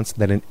announced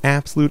that an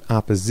absolute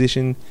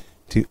opposition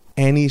to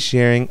any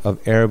sharing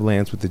of Arab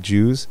lands with the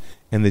Jews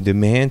and the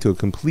demand to a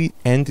complete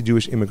end to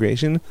Jewish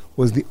immigration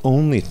was the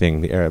only thing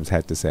the Arabs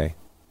had to say.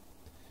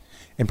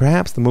 And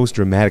perhaps the most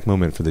dramatic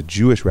moment for the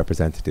Jewish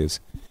representatives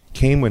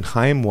came when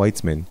Chaim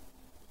Weizmann,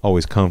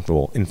 always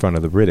comfortable in front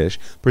of the British,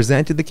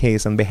 presented the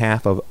case on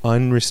behalf of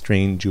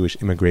unrestrained Jewish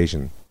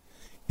immigration.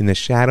 In the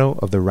shadow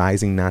of the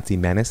rising Nazi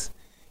menace,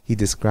 he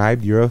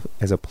described Europe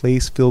as a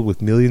place filled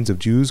with millions of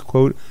Jews,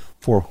 quote,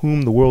 for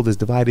whom the world is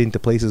divided into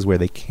places where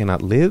they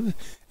cannot live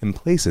and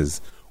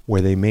places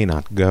where they may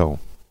not go.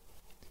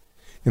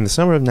 In the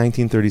summer of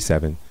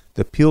 1937,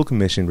 the Peel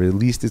Commission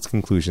released its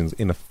conclusions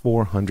in a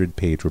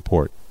 400-page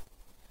report.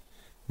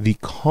 The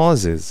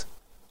causes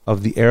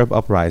of the Arab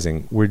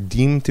uprising were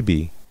deemed to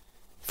be,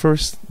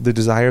 first, the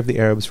desire of the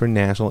Arabs for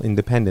national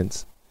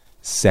independence;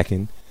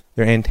 second,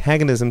 their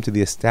antagonism to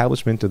the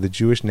establishment of the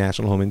Jewish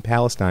national home in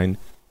Palestine,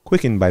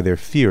 quickened by their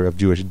fear of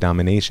Jewish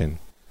domination;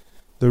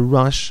 the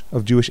rush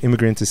of Jewish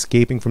immigrants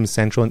escaping from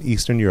Central and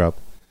Eastern Europe;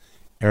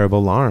 Arab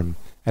alarm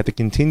at the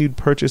continued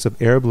purchase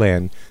of Arab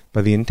land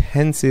by the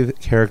intensive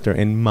character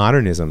and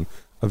modernism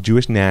of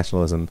Jewish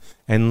nationalism;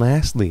 and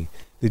lastly,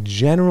 the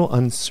general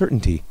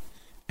uncertainty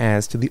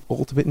as to the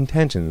ultimate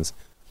intentions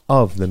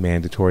of the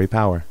mandatory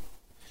power.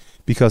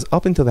 Because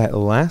up until that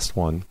last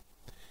one,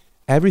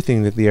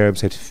 everything that the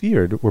Arabs had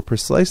feared were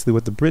precisely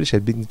what the British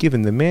had been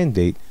given the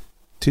mandate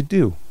to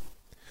do.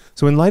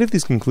 So in light of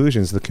these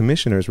conclusions, the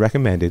commissioners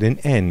recommended an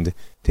end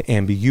to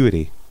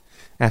ambiguity.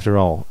 After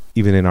all,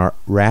 even in our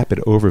rapid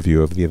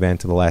overview of the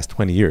events of the last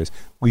 20 years,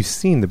 we've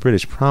seen the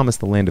British promise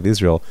the land of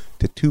Israel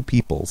to two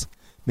peoples,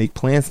 make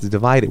plans to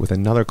divide it with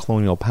another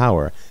colonial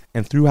power,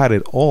 and throughout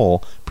it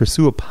all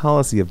pursue a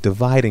policy of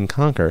divide and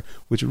conquer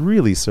which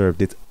really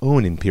served its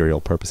own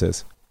imperial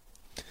purposes.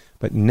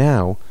 But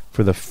now,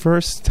 for the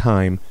first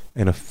time,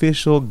 an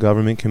official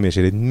government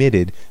commission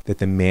admitted that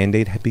the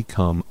mandate had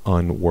become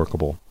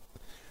unworkable.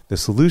 The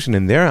solution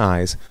in their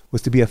eyes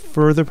was to be a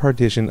further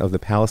partition of the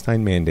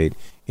Palestine Mandate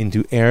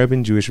into Arab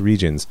and Jewish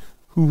regions,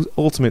 whose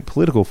ultimate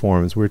political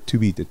forms were to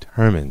be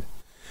determined.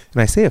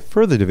 And I say a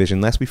further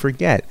division lest we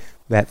forget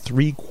that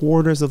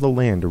 3/4 of the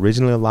land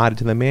originally allotted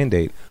to the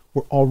Mandate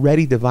were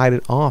already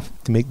divided off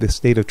to make the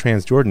state of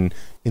Transjordan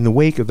in the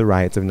wake of the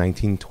riots of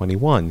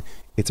 1921.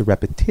 It's a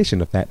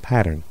repetition of that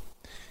pattern.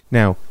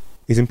 Now,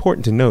 it's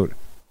important to note,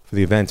 for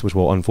the events which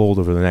will unfold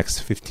over the next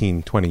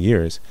 15-20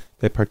 years,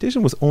 that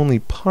partition was only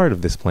part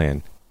of this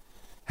plan.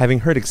 Having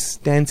heard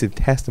extensive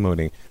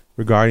testimony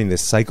regarding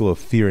this cycle of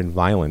fear and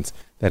violence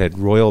that had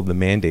roiled the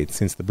Mandate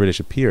since the British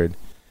appeared,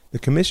 the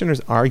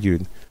commissioners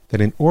argued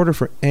that in order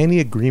for any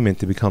agreement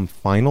to become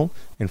final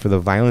and for the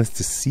violence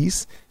to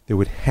cease, there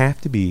would have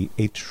to be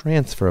a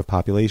transfer of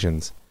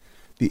populations,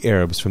 the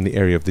Arabs from the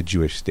area of the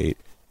Jewish state,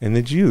 and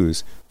the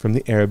Jews from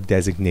the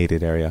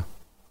Arab-designated area.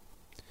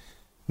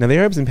 Now, the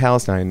Arabs in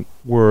Palestine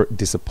were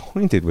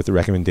disappointed with the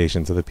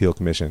recommendations of the Peel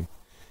Commission.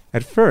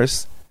 At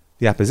first,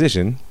 the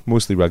opposition,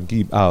 mostly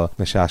Raghib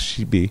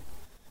al-Nashashibi,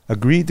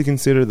 agreed to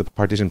consider the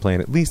partition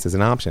plan at least as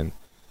an option,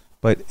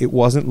 but it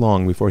wasn't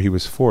long before he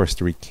was forced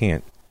to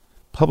recant.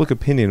 Public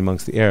opinion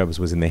amongst the Arabs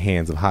was in the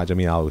hands of Haj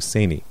Amin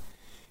al-Husseini,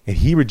 and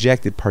he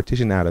rejected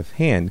partition out of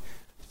hand,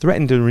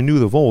 threatened to renew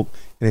the revolt,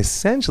 and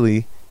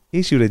essentially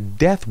issued a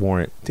death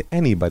warrant to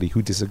anybody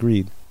who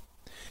disagreed.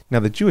 Now,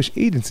 the Jewish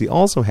Agency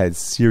also had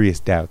serious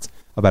doubts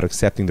about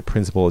accepting the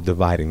principle of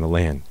dividing the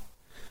land.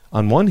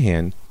 On one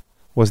hand,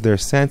 was their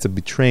sense of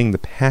betraying the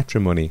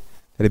patrimony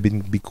that had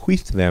been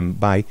bequeathed to them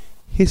by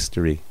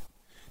history.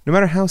 No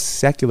matter how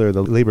secular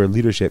the labor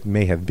leadership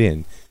may have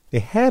been, they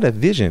had a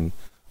vision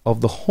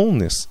of the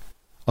wholeness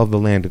of the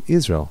land of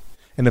Israel.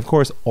 And of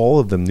course, all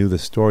of them knew the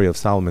story of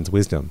Solomon's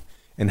wisdom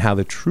and how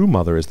the true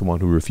mother is the one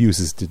who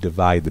refuses to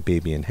divide the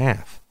baby in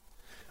half.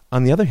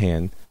 On the other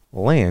hand,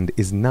 land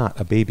is not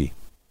a baby.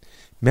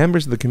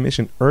 Members of the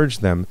commission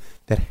urged them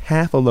that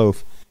half a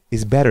loaf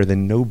is better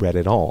than no bread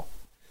at all,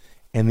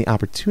 and the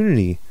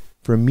opportunity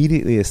for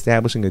immediately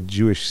establishing a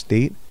Jewish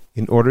state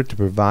in order to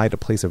provide a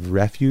place of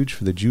refuge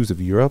for the Jews of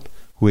Europe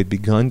who had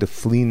begun to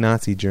flee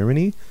Nazi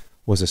Germany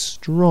was a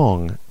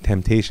strong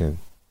temptation.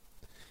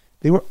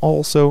 They were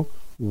also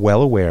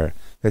well aware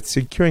that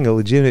securing a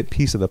legitimate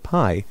piece of the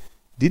pie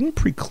didn't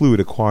preclude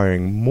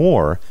acquiring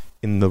more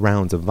in the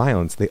rounds of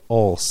violence they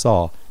all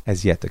saw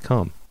as yet to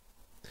come.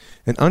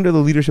 And under the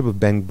leadership of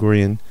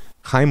Ben-Gurion,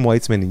 Chaim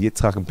Weizmann, and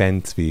Yitzhak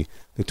Ben-Tzvi,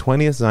 the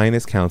 20th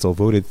Zionist Council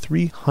voted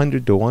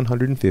 300 to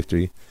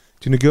 150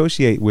 to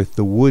negotiate with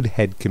the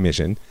Woodhead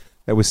Commission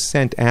that was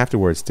sent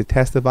afterwards to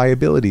test the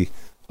viability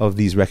of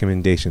these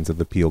recommendations of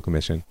the Peel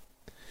Commission.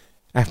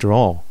 After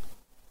all,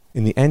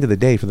 in the end of the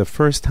day, for the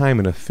first time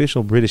an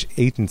official British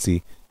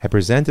agency had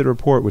presented a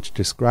report which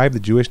described the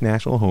Jewish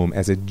national home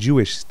as a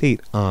Jewish state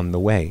on the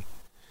way.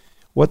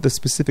 What the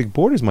specific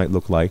borders might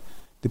look like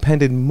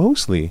depended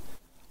mostly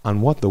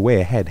on what the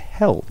way ahead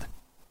held.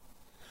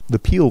 The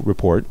Peel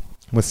report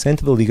was sent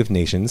to the League of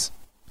Nations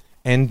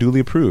and duly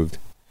approved,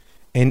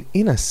 and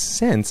in a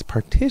sense,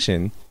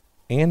 partition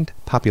and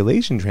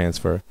population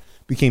transfer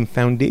became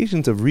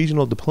foundations of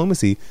regional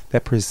diplomacy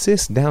that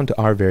persist down to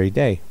our very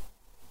day.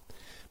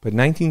 But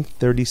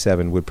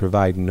 1937 would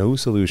provide no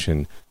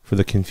solution for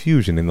the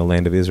confusion in the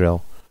land of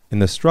Israel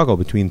and the struggle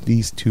between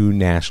these two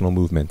national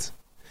movements.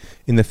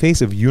 In the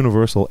face of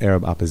universal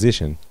Arab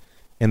opposition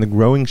and the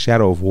growing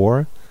shadow of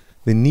war,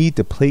 the need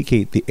to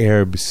placate the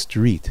Arab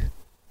street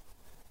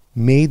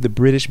made the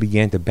British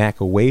begin to back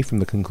away from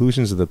the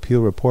conclusions of the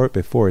Peel report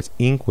before its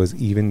ink was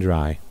even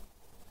dry.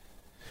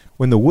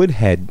 When the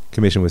Woodhead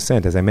Commission was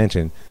sent, as I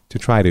mentioned, to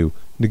try to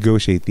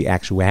negotiate the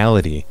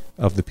actuality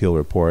of the Peel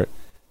report,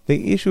 they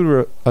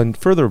issued a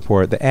further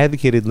report that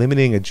advocated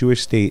limiting a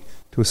Jewish state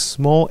to a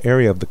small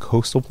area of the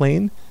coastal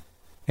plain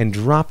and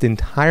dropped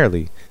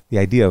entirely the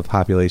idea of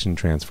population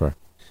transfer.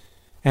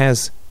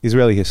 As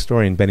Israeli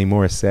historian Benny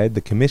Morris said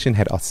the commission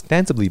had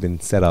ostensibly been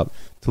set up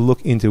to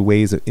look into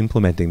ways of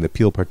implementing the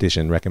Peel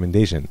partition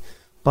recommendation,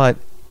 but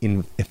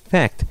in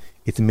effect,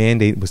 its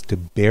mandate was to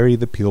bury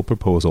the Peel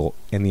proposal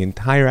and the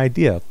entire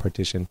idea of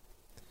partition.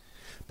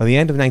 By the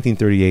end of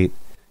 1938,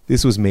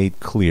 this was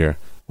made clear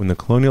when the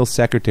Colonial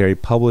Secretary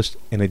published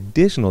an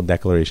additional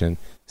declaration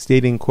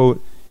stating,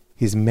 quote,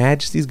 "His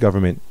Majesty's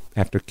government,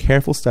 after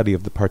careful study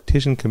of the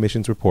Partition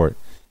Commission's report,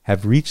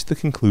 have reached the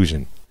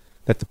conclusion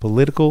that the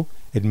political,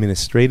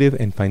 administrative,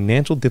 and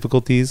financial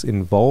difficulties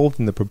involved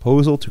in the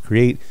proposal to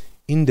create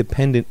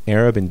independent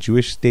Arab and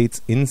Jewish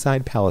states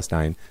inside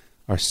Palestine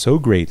are so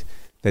great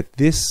that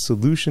this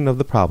solution of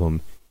the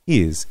problem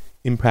is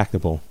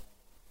impracticable."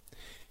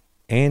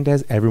 And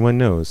as everyone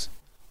knows,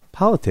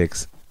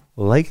 politics,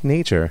 like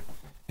nature,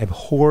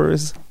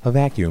 abhors a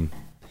vacuum.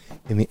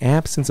 In the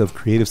absence of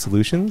creative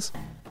solutions,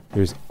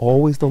 there's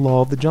always the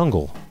law of the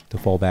jungle to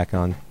fall back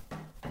on.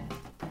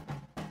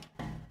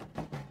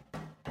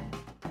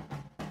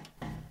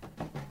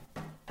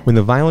 When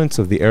the violence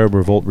of the Arab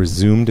Revolt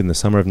resumed in the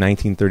summer of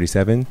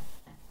 1937,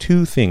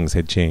 two things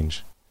had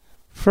changed.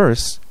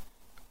 First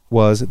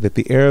was that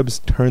the Arabs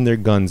turned their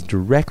guns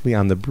directly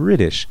on the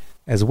British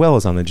as well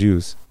as on the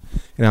Jews.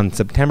 And on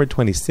September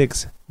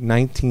 26,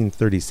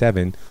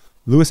 1937,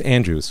 Louis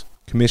Andrews,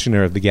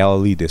 commissioner of the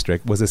Galilee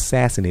district, was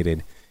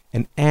assassinated,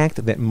 an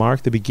act that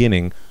marked the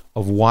beginning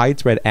of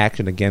widespread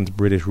action against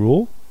British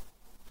rule.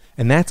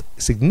 And that's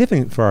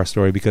significant for our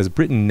story because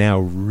Britain now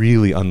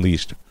really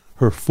unleashed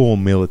her full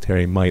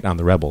military might on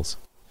the rebels.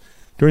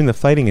 During the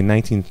fighting in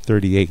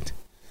 1938,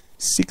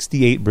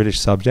 68 British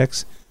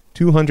subjects,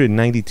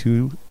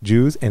 292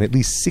 Jews, and at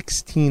least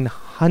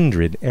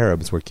 1,600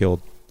 Arabs were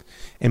killed.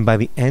 And by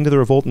the end of the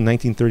revolt in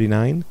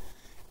 1939,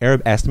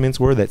 Arab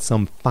estimates were that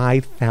some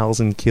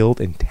 5,000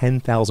 killed and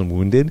 10,000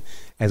 wounded,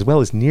 as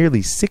well as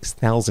nearly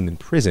 6,000 in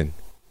prison.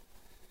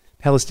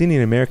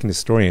 Palestinian-American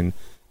historian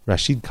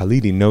Rashid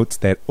Khalidi notes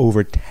that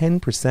over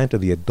 10%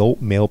 of the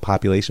adult male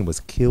population was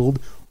killed,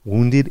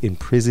 wounded,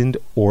 imprisoned,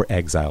 or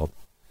exiled.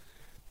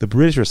 The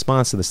British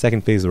response to the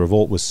second phase of the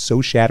revolt was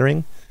so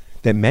shattering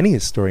that many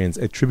historians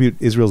attribute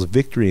Israel's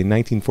victory in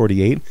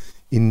 1948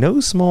 in no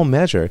small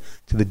measure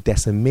to the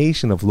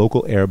decimation of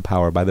local Arab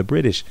power by the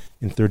British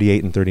in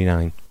 38 and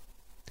 39.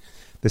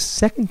 The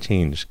second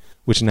change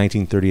which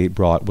 1938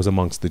 brought was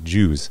amongst the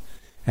Jews,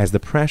 as the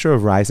pressure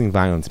of rising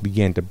violence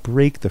began to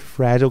break the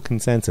fragile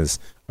consensus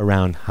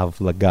around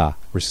havlaga,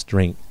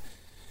 restraint.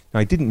 Now,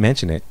 I didn't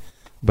mention it,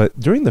 but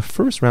during the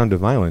first round of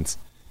violence,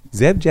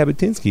 Zev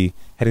Jabotinsky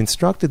had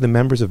instructed the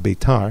members of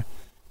Beitar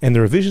and the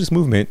revisionist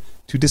movement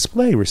to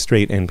display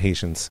restraint and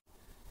patience.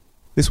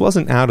 This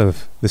wasn't out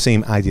of the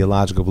same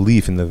ideological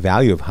belief in the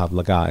value of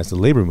havlaga as the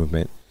labor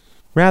movement.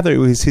 Rather, it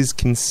was his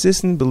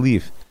consistent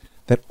belief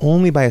that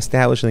only by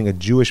establishing a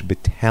Jewish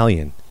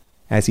battalion,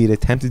 as he had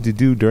attempted to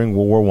do during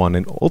World War I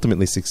and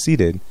ultimately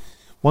succeeded,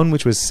 one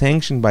which was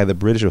sanctioned by the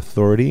British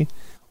authority,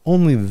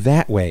 only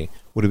that way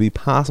would it be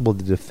possible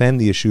to defend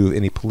the Yishuv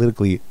in a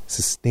politically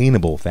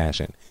sustainable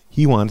fashion.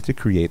 He wanted to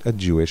create a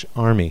Jewish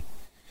army.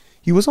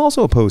 He was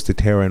also opposed to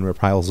terror and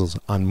reprisals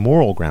on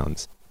moral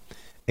grounds,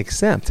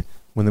 except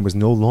when there was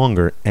no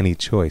longer any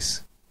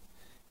choice.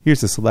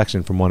 Here's a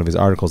selection from one of his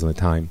articles in the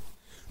time.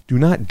 "Do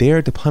not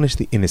dare to punish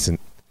the innocent.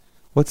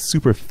 What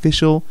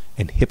superficial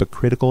and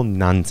hypocritical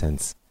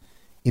nonsense.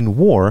 In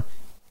war,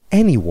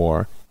 any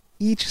war,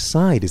 each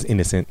side is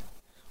innocent.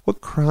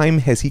 What crime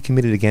has he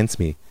committed against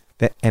me,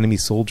 that enemy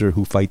soldier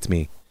who fights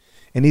me,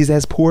 and is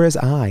as poor as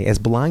I, as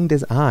blind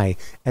as I,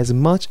 as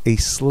much a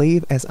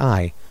slave as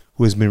I,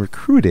 who has been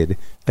recruited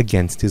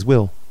against his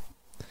will?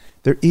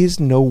 There is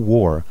no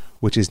war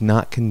which is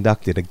not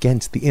conducted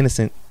against the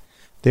innocent.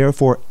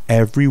 Therefore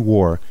every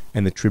war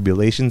and the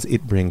tribulations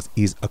it brings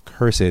is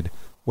accursed,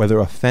 whether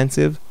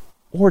offensive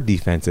or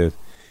defensive.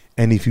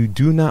 And if you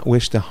do not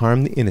wish to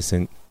harm the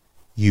innocent,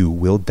 you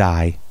will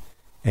die.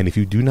 And if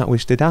you do not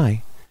wish to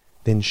die,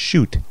 then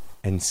shoot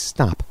and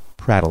stop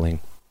prattling."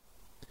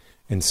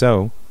 And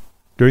so,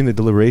 during the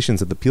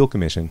deliberations of the Peel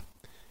Commission,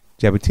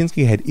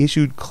 Jabotinsky had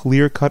issued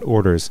clear-cut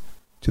orders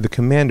to the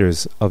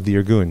commanders of the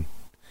Irgun.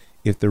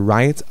 If the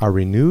riots are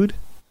renewed,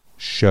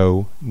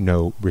 show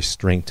no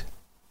restraint.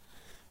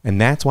 And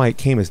that's why it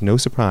came as no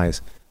surprise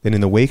that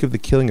in the wake of the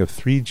killing of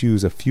 3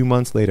 Jews a few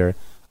months later,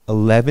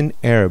 11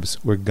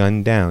 Arabs were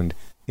gunned down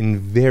in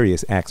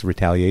various acts of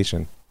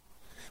retaliation.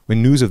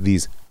 When news of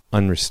these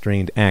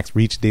unrestrained acts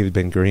reached David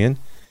Ben-Gurion,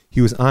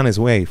 he was on his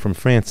way from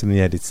France to the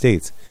United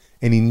States,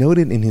 and he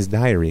noted in his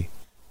diary,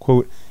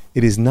 quote,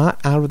 "It is not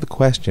out of the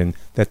question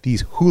that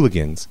these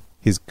hooligans,"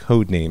 his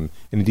code name,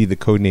 and indeed the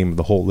code name of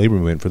the whole labor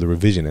movement for the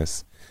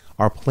revisionists,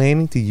 "are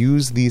planning to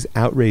use these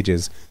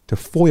outrages to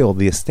foil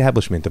the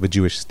establishment of a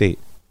Jewish state."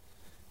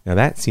 Now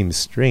that seems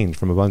strange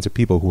from a bunch of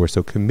people who were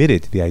so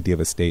committed to the idea of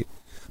a state.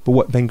 But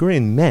what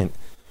Ben-Gurion meant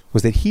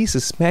was that he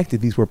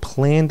suspected these were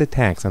planned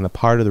attacks on the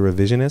part of the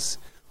revisionists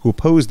who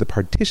opposed the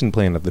partition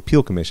plan of the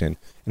Peel Commission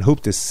and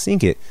hoped to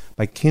sink it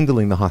by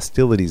kindling the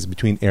hostilities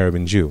between Arab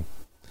and Jew.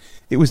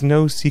 It was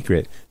no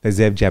secret that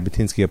Zev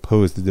Jabotinsky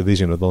opposed the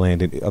division of the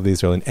land of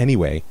Israel in any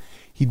way.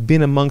 He'd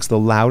been amongst the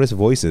loudest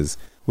voices,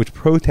 which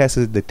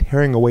protested the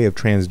tearing away of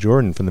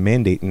Transjordan from the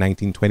Mandate in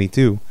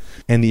 1922,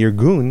 and the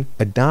Irgun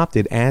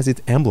adopted as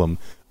its emblem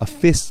a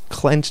fist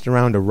clenched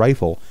around a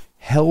rifle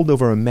held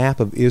over a map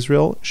of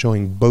Israel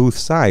showing both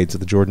sides of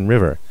the Jordan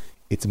River.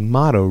 Its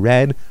motto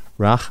read,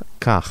 Rach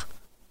Kach,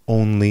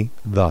 only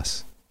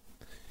thus.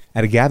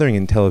 At a gathering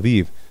in Tel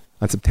Aviv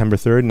on September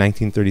 3rd,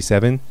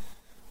 1937,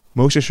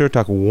 Moshe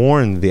Shertok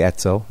warned the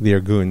Etzel, the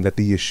Irgun, that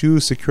the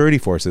Yishuv security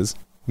forces,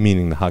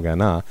 meaning the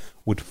Haganah,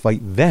 would fight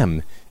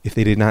them if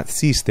they did not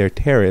cease their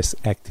terrorist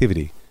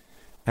activity.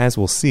 As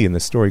we'll see in the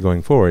story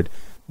going forward,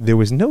 there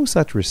was no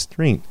such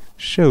restraint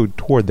showed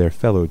toward their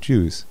fellow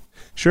Jews.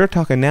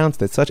 Shertok announced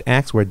that such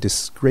acts were a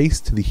disgrace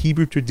to the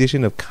Hebrew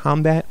tradition of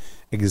combat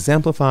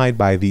exemplified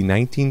by the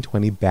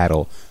 1920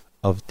 Battle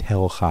of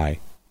Tel Chai.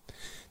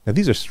 Now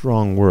these are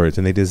strong words,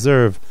 and they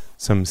deserve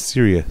some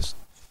serious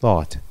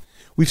thought.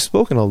 We've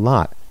spoken a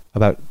lot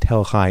about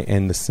Tel Chai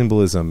and the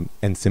symbolism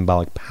and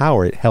symbolic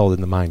power it held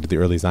in the mind of the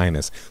early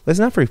Zionists. Let's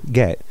not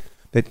forget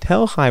that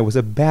Tel Chai was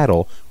a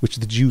battle which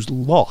the Jews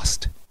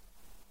lost,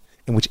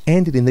 and which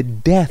ended in the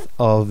death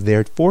of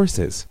their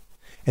forces.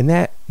 And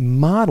that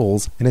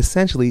models an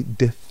essentially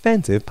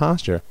defensive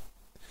posture.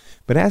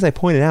 But as I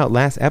pointed out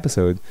last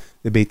episode,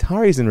 the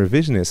Beitaris and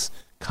revisionists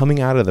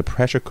coming out of the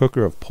pressure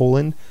cooker of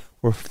Poland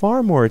were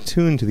far more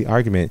attuned to the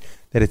argument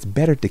that it's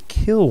better to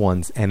kill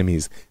one's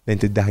enemies than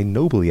to die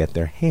nobly at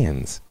their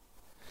hands.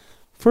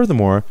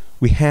 Furthermore,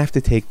 we have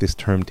to take this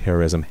term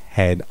terrorism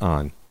head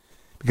on,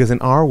 because in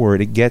our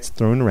word it gets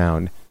thrown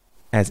around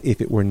as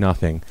if it were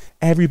nothing.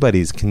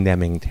 Everybody's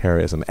condemning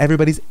terrorism.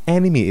 Everybody's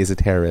enemy is a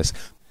terrorist.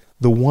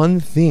 The one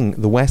thing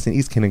the West and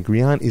East can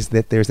agree on is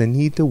that there's a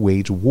need to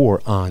wage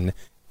war on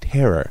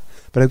terror.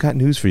 But I've got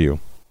news for you.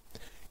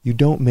 You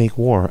don't make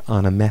war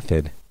on a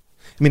method.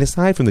 I mean,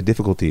 aside from the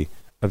difficulty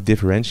of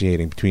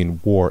differentiating between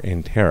war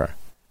and terror,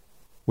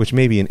 which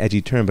may be an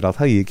edgy term, but I'll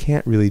tell you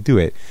can't really do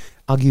it.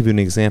 I'll give you an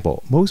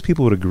example. Most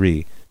people would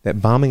agree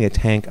that bombing a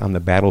tank on the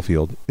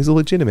battlefield is a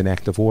legitimate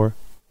act of war.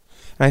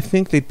 And I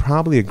think they'd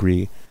probably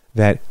agree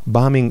that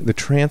bombing the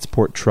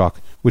transport truck,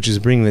 which is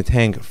bringing the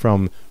tank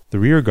from the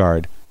rear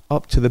guard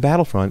up to the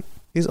battlefront,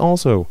 is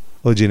also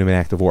a legitimate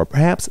act of war.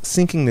 Perhaps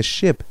sinking the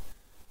ship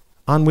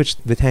on which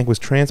the tank was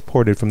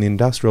transported from the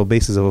industrial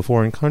bases of a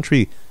foreign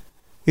country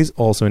is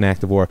also an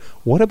act of war.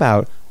 What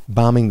about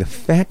bombing the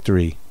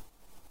factory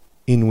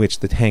in which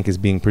the tank is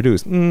being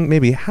produced?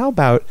 Maybe. How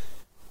about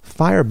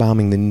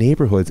firebombing the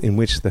neighborhoods in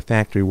which the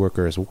factory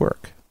workers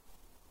work?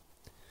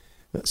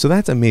 So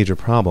that's a major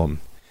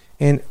problem.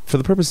 And for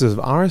the purposes of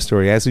our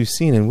story, as we've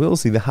seen and will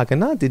see, the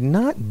Haganah did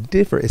not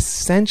differ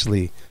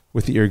essentially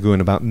with the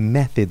Irgun about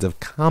methods of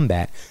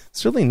combat,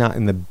 certainly not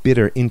in the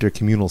bitter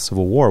intercommunal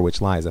civil war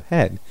which lies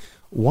ahead.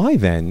 Why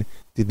then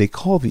did they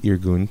call the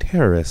Irgun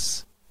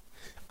terrorists?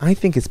 I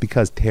think it's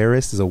because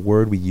terrorist is a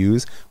word we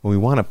use when we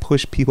want to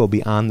push people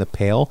beyond the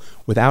pale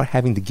without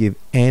having to give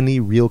any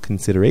real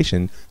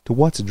consideration to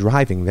what's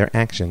driving their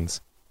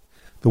actions.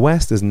 The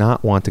West does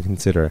not want to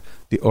consider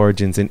the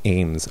origins and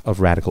aims of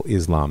radical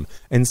Islam,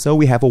 and so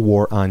we have a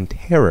war on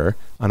terror,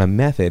 on a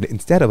method,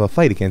 instead of a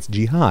fight against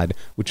jihad,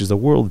 which is a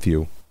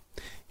worldview.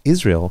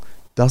 Israel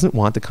doesn't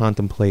want to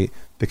contemplate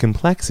the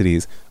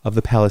complexities of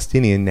the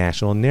Palestinian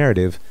national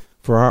narrative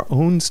for our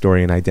own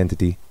story and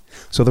identity.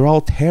 So they're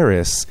all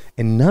terrorists,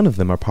 and none of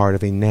them are part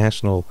of a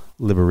national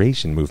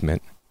liberation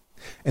movement.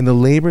 And the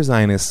labor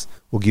Zionists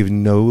will give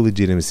no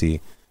legitimacy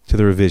to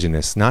the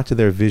revisionists, not to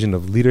their vision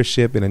of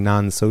leadership in a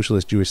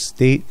non-socialist Jewish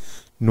state,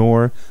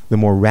 nor the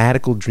more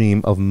radical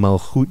dream of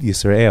Malchut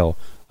Yisrael,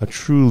 a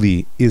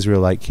truly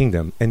Israelite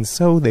kingdom. And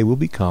so they will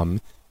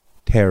become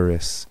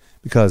terrorists,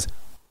 because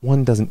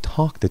one doesn't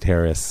talk to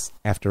terrorists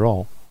after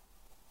all.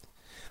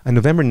 On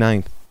November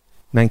 9th,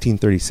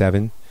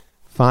 1937,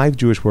 5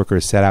 Jewish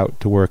workers set out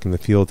to work in the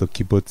fields of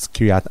Kibbutz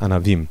Kiryat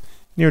Anavim,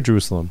 near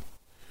Jerusalem.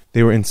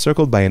 They were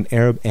encircled by an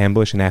Arab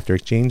ambush, and after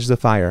exchanges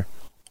of fire,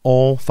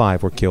 all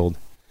 5 were killed.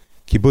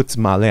 Kibbutz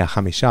Ma'aleh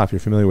HaChamisha, if you're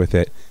familiar with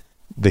it,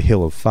 the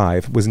Hill of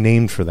 5, was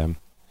named for them.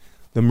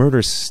 The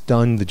murder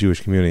stunned the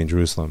Jewish community in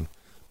Jerusalem,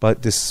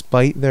 but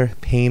despite their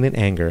pain and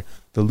anger,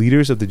 the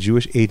leaders of the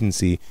Jewish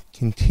agency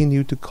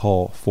continued to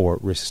call for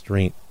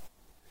restraint.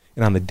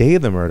 And on the day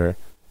of the murder,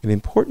 an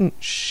important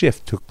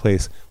shift took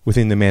place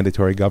within the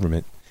mandatory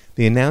government.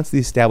 They announced the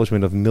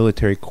establishment of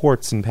military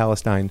courts in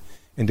Palestine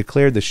and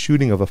declared the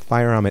shooting of a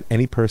firearm at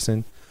any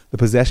person, the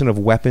possession of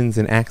weapons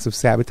and acts of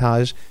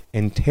sabotage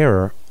and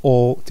terror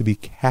all to be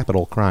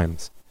capital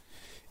crimes.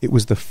 It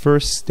was the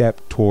first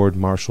step toward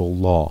martial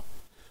law,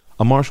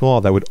 a martial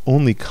law that would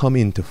only come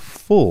into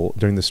full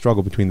during the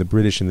struggle between the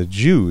British and the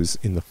Jews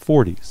in the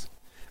 40s.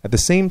 At the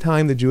same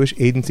time, the Jewish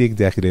agency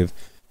executive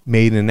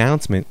made an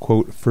announcement,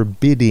 quote,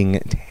 forbidding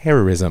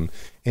terrorism,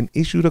 and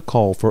issued a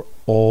call for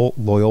all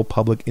loyal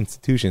public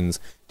institutions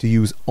to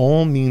use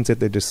all means at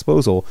their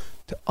disposal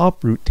to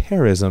uproot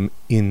terrorism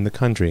in the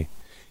country.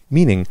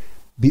 Meaning,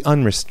 be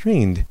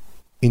unrestrained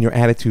in your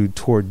attitude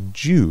toward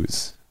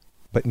Jews,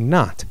 but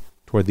not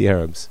toward the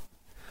Arabs.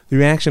 The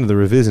reaction of the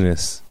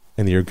revisionists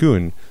and the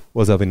Irgun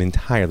was of an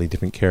entirely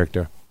different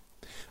character.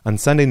 On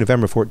Sunday,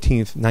 November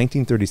 14th,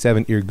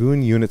 1937,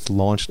 Irgun units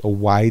launched a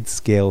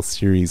wide-scale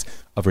series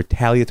of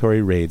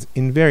retaliatory raids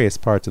in various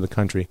parts of the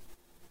country.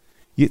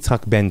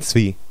 Yitzhak Ben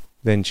Tzvi,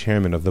 then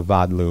chairman of the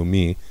Vad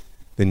Leumi,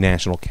 the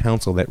national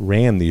council that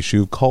ran the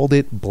Yishuv, called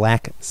it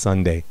Black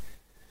Sunday.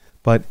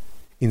 But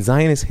in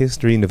Zionist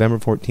history, November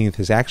 14th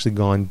has actually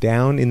gone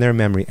down in their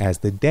memory as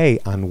the day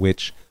on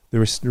which the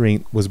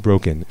restraint was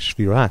broken,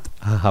 Shvirat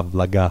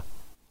HaHavlaga.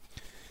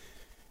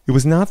 It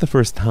was not the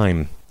first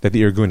time that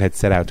the Irgun had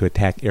set out to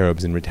attack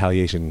Arabs in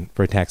retaliation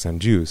for attacks on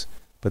Jews,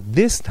 but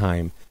this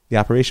time the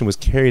operation was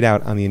carried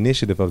out on the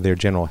initiative of their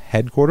general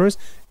headquarters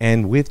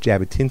and with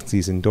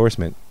Jabotinsky's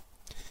endorsement.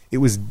 It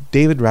was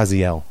David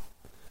Raziel,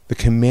 the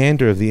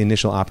commander of the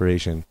initial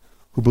operation,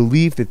 who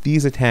believed that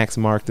these attacks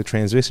marked the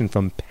transition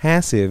from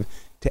passive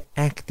to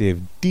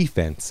active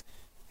defense,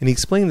 and he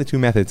explained the two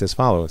methods as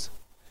follows.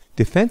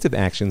 Defensive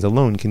actions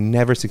alone can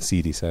never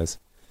succeed, he says.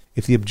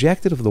 If the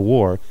objective of the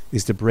war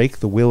is to break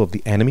the will of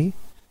the enemy,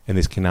 and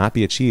this cannot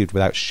be achieved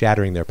without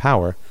shattering their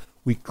power,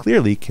 we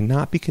clearly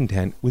cannot be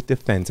content with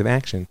defensive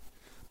action.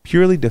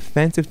 Purely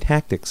defensive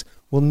tactics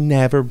will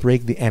never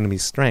break the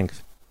enemy's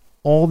strength.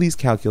 All these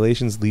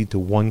calculations lead to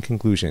one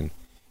conclusion.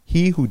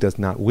 He who does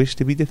not wish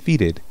to be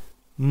defeated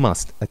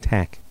must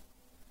attack.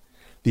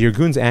 The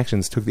Irgun's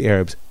actions took the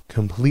Arabs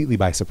completely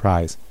by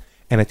surprise,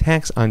 and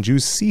attacks on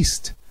Jews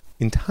ceased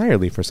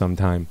entirely for some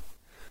time.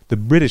 The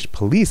British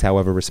police,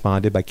 however,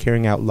 responded by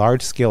carrying out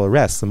large-scale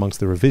arrests amongst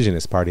the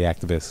revisionist party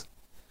activists.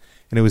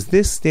 And it was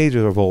this stage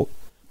of the revolt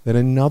that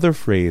another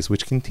phrase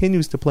which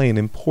continues to play an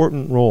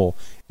important role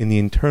in the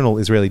internal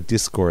Israeli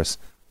discourse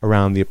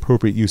around the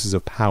appropriate uses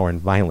of power and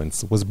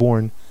violence was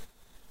born: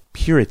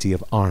 purity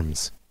of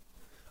arms.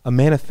 A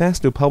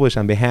manifesto published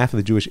on behalf of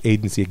the Jewish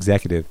Agency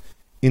Executive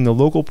in the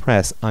local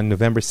press on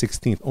November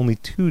 16th, only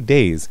 2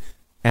 days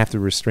after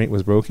restraint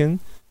was broken,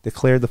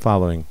 declared the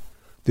following: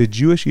 the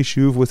Jewish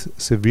Yishuv was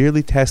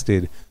severely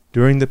tested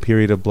during the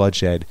period of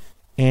bloodshed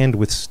and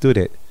withstood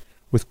it.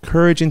 With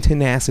courage and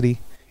tenacity,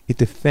 it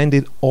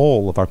defended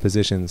all of our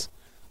positions,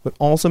 but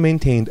also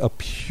maintained a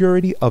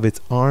purity of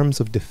its arms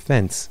of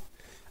defense.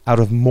 Out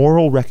of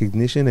moral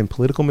recognition and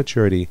political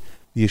maturity,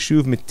 the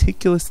Yishuv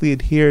meticulously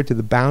adhered to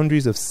the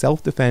boundaries of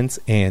self-defense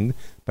and,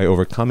 by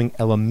overcoming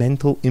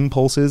elemental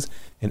impulses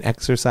and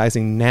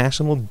exercising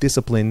national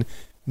discipline,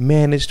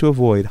 managed to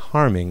avoid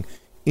harming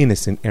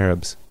innocent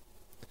Arabs.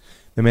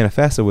 The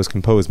manifesto was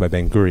composed by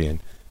Ben-Gurion,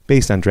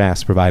 based on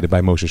drafts provided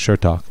by Moshe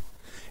Chertok.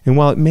 And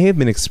while it may have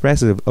been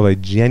expressive of a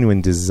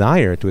genuine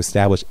desire to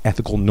establish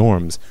ethical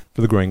norms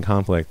for the growing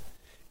conflict,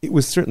 it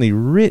was certainly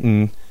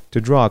written to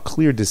draw a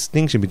clear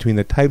distinction between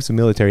the types of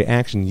military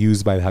action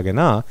used by the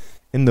Haganah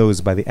and those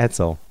by the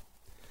Etzel.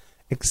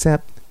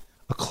 Except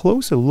a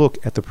closer look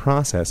at the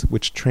process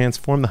which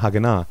transformed the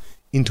Haganah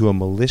into a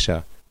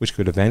militia, which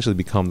could eventually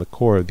become the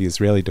core of the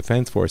Israeli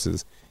Defense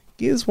Forces,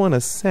 gives one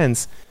a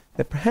sense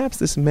that perhaps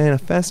this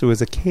manifesto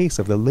is a case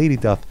of the lady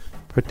doth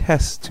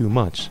protest too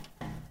much.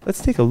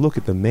 Let's take a look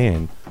at the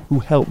man who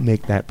helped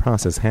make that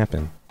process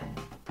happen.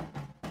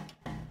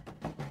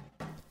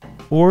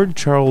 Ord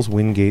Charles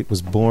Wingate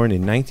was born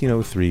in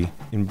 1903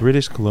 in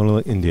British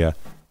colonial India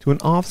to an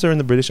officer in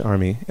the British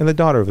Army and the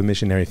daughter of a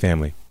missionary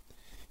family.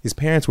 His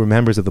parents were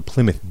members of the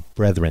Plymouth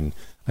Brethren,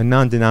 a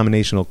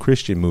non-denominational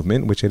Christian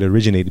movement which had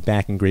originated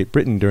back in Great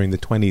Britain during the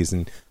 20s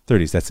and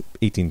 30s, that's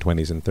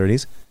 1820s and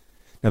 30s.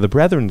 Now, the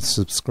Brethren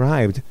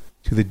subscribed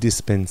to the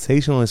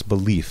dispensationalist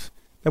belief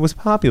that was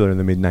popular in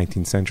the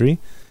mid-19th century,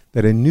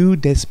 that a new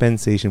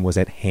dispensation was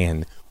at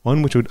hand,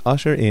 one which would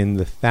usher in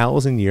the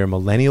 1,000-year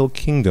millennial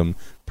kingdom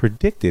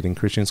predicted in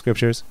Christian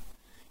scriptures,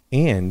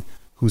 and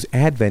whose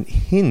advent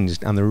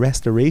hinged on the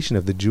restoration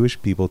of the Jewish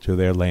people to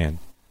their land.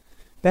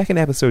 Back in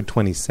episode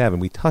 27,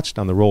 we touched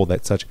on the role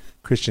that such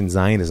Christian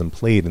Zionism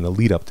played in the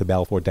lead-up to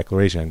Balfour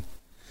Declaration,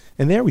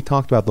 and there we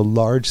talked about the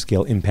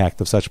large-scale impact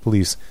of such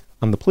beliefs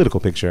on the political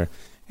picture.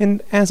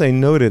 And as I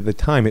noted at the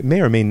time, it may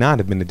or may not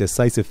have been a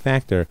decisive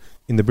factor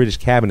in the British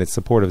cabinet's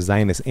support of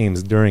Zionist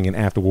aims during and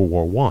after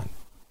World War I.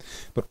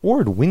 But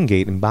Ord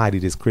Wingate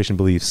embodied his Christian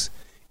beliefs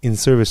in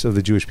service of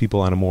the Jewish people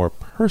on a more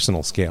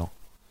personal scale.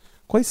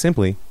 Quite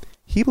simply,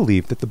 he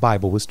believed that the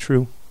Bible was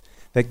true,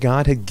 that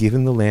God had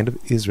given the land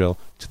of Israel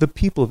to the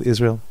people of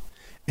Israel,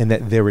 and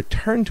that their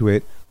return to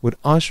it would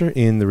usher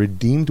in the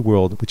redeemed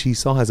world which he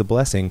saw as a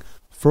blessing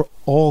for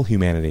all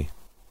humanity.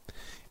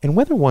 And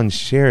whether one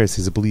shares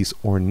his beliefs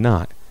or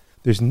not,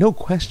 there's no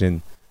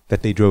question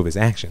that they drove his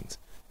actions,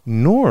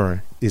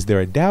 nor is there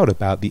a doubt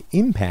about the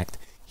impact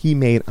he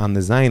made on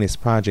the Zionist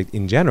project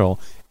in general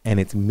and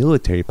its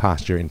military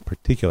posture in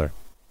particular.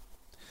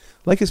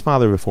 Like his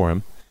father before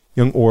him,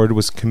 young Ord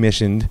was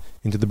commissioned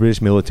into the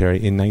British military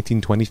in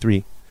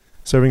 1923,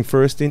 serving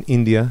first in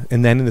India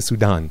and then in the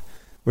Sudan,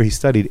 where he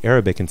studied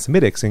Arabic and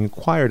Semitics and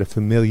acquired a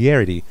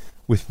familiarity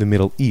with the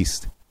Middle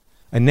East.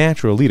 A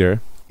natural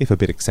leader, if a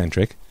bit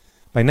eccentric,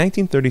 by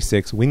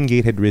 1936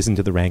 Wingate had risen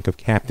to the rank of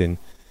captain,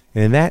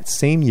 and in that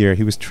same year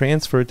he was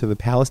transferred to the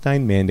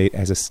Palestine Mandate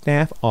as a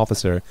staff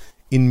officer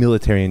in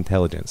military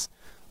intelligence.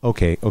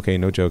 Okay,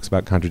 no jokes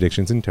about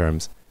contradictions in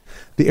terms.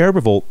 The Arab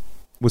Revolt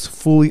was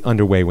fully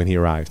underway when he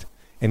arrived,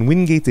 and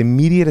Wingate's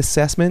immediate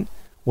assessment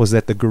was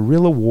that the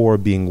guerrilla war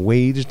being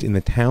waged in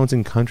the towns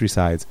and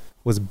countrysides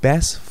was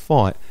best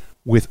fought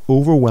with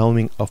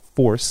overwhelming a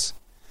force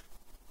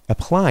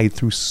applied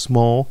through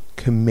small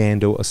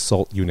commando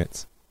assault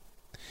units.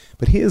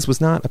 But his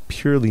was not a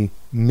purely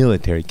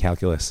military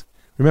calculus.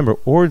 Remember,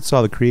 Ord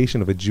saw the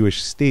creation of a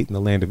Jewish state in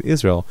the land of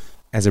Israel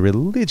as a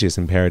religious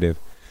imperative,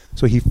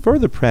 so he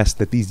further pressed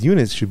that these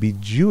units should be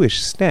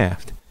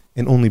Jewish-staffed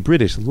and only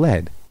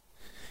British-led.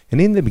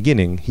 And in the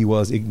beginning, he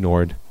was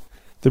ignored.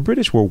 The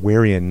British were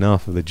wary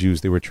enough of the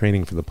Jews they were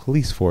training for the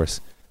police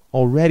force,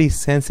 already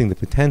sensing the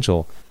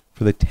potential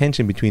for the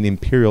tension between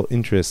imperial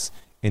interests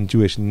and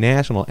Jewish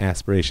national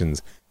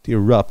aspirations to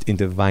erupt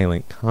into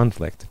violent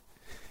conflict.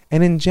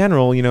 And in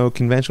general,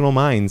 conventional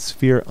minds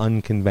fear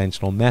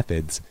unconventional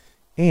methods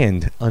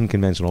and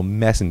unconventional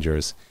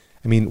messengers.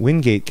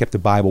 Wingate kept a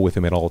Bible with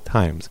him at all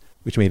times,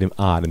 which made him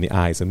odd in the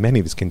eyes of many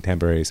of his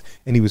contemporaries,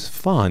 and he was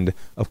fond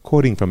of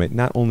quoting from it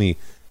not only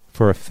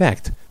for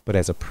effect, but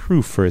as a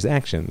proof for his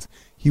actions.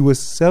 He was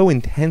so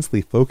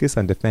intensely focused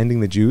on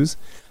defending the Jews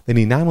that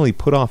he not only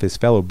put off his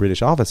fellow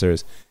British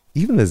officers,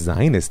 even the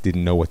Zionists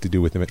didn't know what to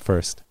do with him at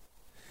first.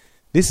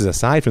 This is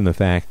aside from the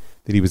fact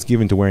that he was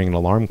given to wearing an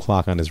alarm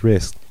clock on his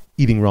wrist,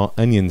 eating raw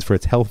onions for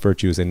its health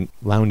virtues, and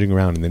lounging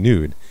around in the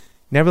nude.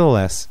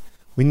 Nevertheless,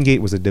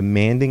 Wingate was a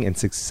demanding and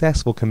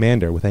successful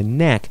commander with a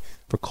knack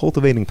for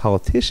cultivating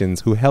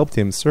politicians who helped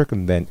him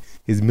circumvent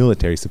his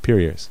military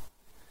superiors.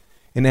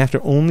 And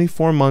after only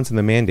 4 months in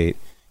the mandate,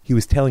 he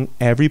was telling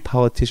every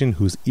politician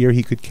whose ear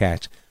he could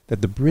catch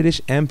that the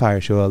British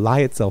Empire should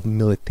ally itself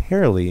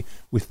militarily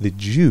with the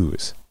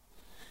Jews.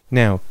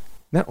 Now,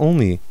 not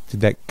only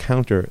did that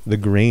counter the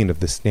grain of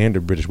the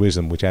standard British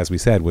wisdom, which, as we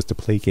said, was to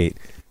placate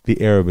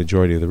the Arab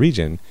majority of the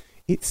region,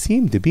 it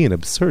seemed to be an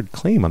absurd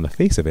claim on the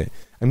face of it.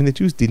 The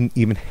Jews didn't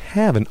even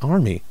have an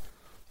army.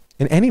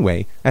 And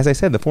anyway, as I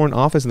said, the Foreign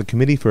Office and the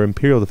Committee for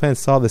Imperial Defense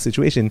saw the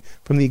situation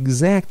from the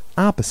exact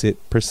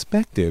opposite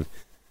perspective.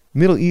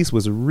 Middle East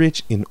was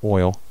rich in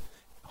oil,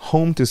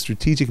 home to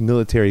strategic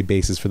military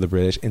bases for the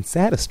British, and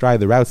sat astride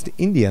the routes to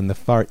India and the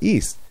Far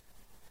East.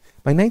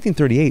 By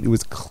 1938, it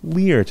was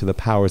clear to the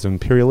powers of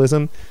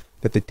imperialism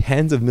that the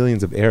tens of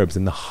millions of Arabs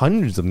and the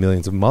hundreds of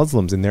millions of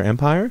Muslims in their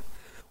empire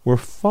were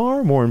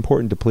far more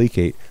important to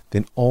placate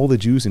than all the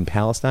Jews in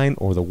Palestine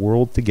or the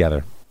world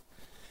together.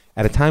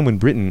 At a time when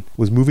Britain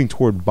was moving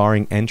toward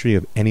barring entry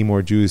of any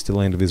more Jews to the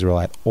land of Israel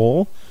at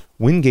all,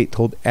 Wingate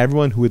told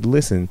everyone who would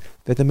listen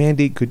that the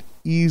mandate could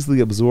easily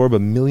absorb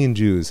 1 million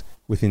Jews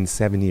within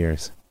 7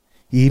 years.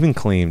 He even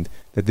claimed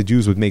that the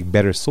Jews would make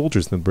better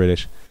soldiers than the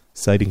British,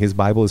 citing his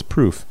Bible as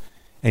proof,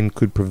 and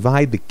could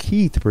provide the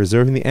key to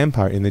preserving the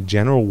empire in the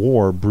general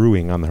war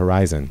brewing on the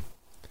horizon.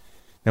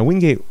 Now,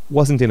 Wingate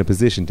wasn't in a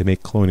position to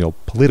make colonial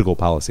political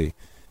policy,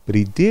 but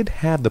he did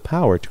have the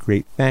power to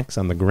create facts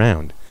on the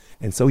ground,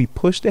 and so he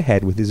pushed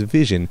ahead with his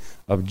vision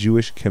of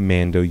Jewish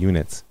commando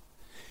units.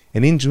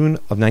 And in June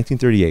of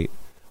 1938,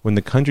 when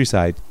the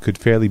countryside could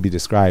fairly be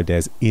described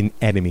as in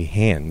enemy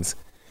hands,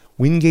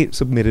 Wingate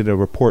submitted a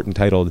report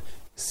entitled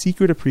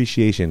Secret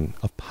Appreciation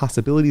of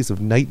Possibilities of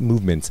Night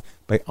Movements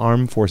by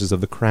Armed Forces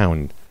of the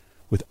Crown,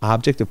 with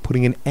object of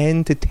putting an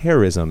end to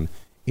terrorism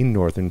in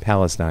northern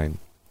Palestine.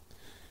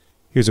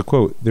 Here's a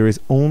quote: "There is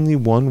only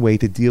one way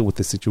to deal with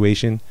the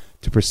situation,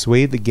 to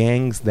persuade the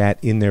gangs that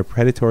in their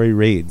predatory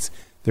raids,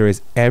 there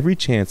is every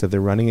chance of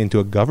their running into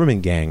a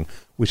government gang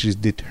which is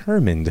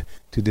determined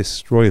to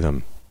destroy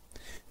them."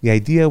 The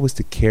idea was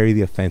to carry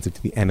the offensive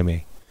to the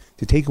enemy,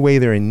 to take away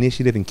their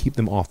initiative and keep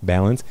them off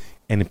balance,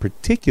 and in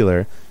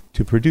particular,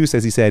 to produce,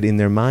 as he said, in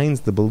their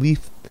minds the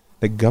belief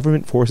that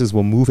government forces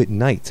will move at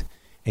night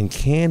and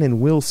can and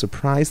will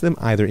surprise them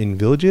either in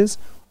villages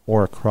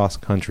or across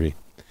country.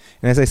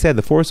 And as I said,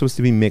 the force was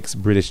to be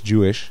mixed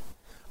British-Jewish,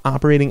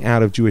 operating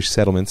out of Jewish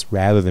settlements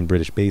rather than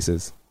British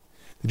bases.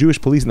 The Jewish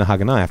police and the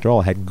Haganah, after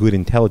all, had good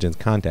intelligence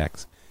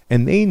contacts,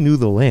 and they knew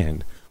the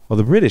land. While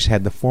the British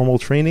had the formal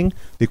training,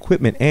 the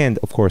equipment, and,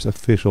 of course,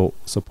 official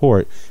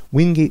support,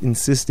 Wingate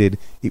insisted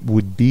it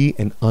would be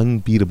an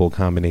unbeatable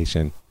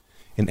combination.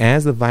 And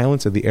as the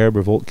violence of the Arab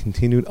Revolt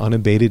continued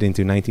unabated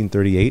into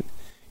 1938,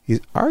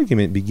 his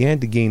argument began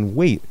to gain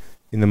weight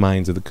in the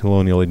minds of the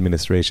colonial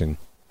administration.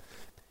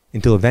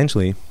 Until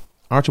eventually,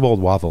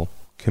 Archibald Wavell,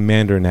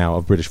 commander now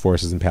of British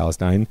forces in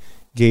Palestine,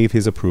 gave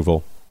his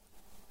approval.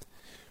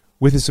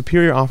 With his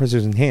superior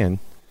officers in hand,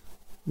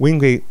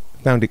 Wingate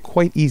found it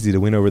quite easy to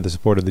win over the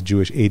support of the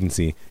Jewish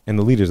agency and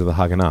the leaders of the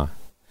Haganah.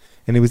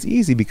 And it was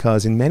easy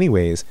because, in many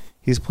ways,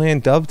 his plan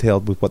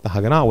dovetailed with what the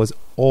Haganah was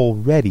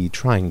already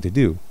trying to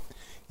do.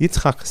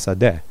 Yitzhak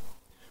Sadeh,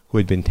 who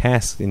had been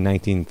tasked in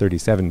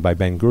 1937 by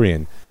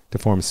Ben-Gurion to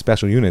form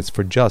special units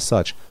for just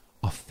such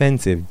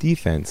offensive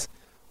defense,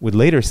 would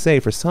later say,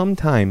 for some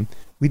time,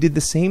 we did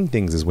the same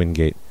things as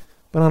Wingate,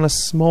 but on a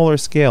smaller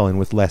scale and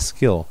with less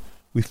skill.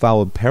 We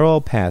followed parallel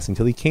paths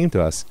until he came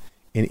to us,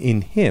 and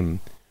in him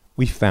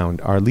we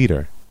found our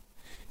leader.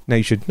 Now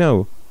you should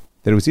know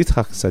that it was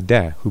Yitzhak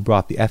Sadeh who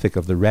brought the ethic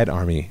of the Red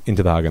Army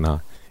into the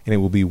Haganah, and it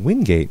will be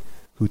Wingate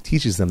who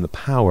teaches them the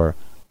power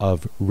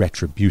of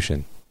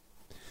retribution.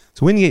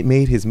 So Wingate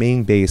made his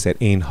main base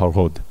at Ein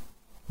Harod.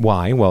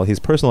 Why? Well, his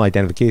personal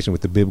identification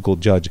with the biblical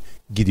judge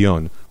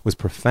Gideon was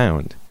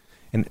profound.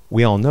 And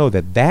we all know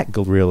that that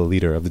guerrilla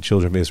leader of the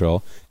children of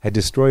Israel had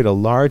destroyed a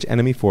large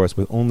enemy force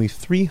with only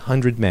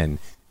 300 men,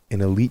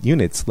 an elite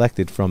unit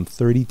selected from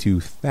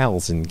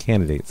 32,000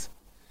 candidates.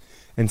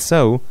 And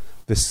so,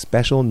 the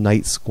special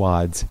night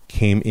squads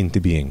came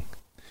into being.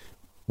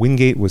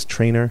 Wingate was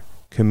trainer,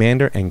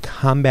 commander, and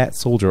combat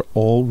soldier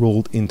all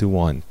rolled into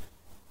one.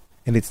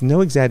 And it's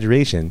no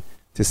exaggeration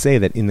to say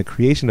that in the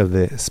creation of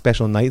the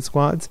special night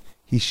squads,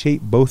 he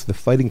shaped both the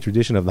fighting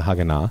tradition of the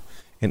Haganah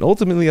and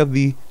ultimately of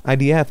the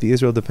IDF, the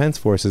Israel Defense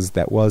Forces,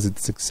 that was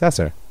its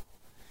successor.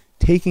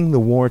 Taking the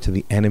war to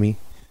the enemy,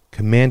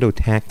 commando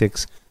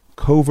tactics,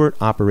 covert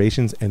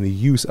operations, and the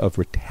use of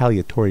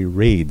retaliatory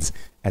raids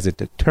as a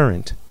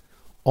deterrent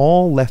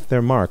all left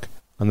their mark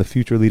on the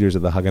future leaders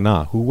of the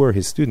Haganah, who were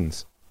his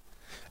students.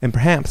 And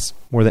perhaps,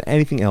 more than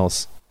anything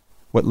else,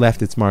 what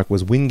left its mark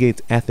was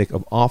Wingate's ethic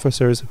of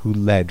officers who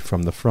led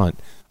from the front,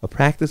 a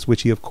practice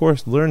which he of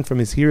course learned from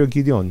his hero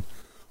Gideon,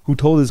 who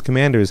told his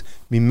commanders,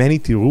 Mimeni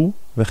tiru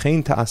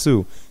v'chein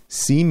ta'asu,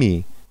 see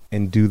me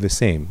and do the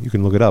same. You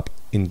can look it up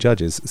in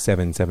Judges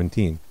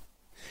 7:17.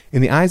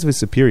 In the eyes of his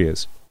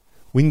superiors,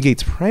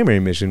 Wingate's primary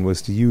mission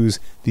was to use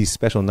these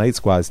special night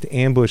squads to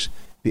ambush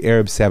the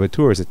Arab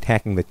saboteurs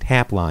attacking the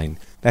tap line.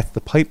 That's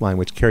the pipeline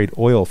which carried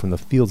oil from the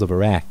fields of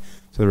Iraq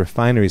to the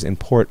refineries and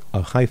port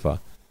of Haifa,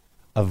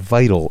 of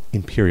vital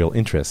imperial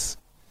interests.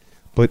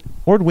 But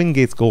Ord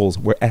Wingate's goals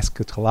were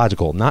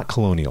eschatological, not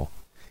colonial.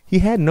 He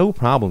had no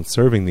problem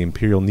serving the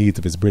imperial needs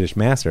of his British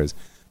masters,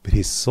 but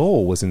his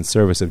soul was in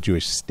service of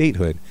Jewish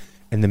statehood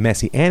and the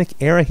Messianic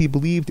era he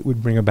believed it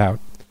would bring about.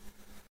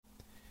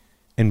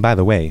 And by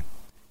the way,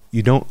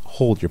 you don't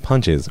hold your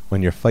punches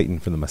when you're fighting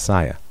for the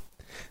Messiah.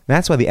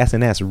 That's why the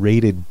SNS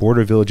raided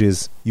border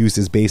villages used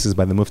as bases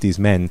by the Mufti's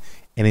men,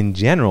 and in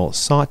general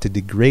sought to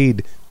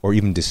degrade or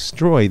even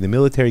destroy the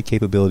military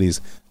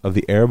capabilities of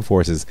the Arab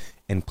forces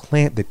and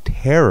plant the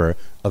terror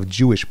of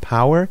Jewish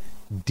power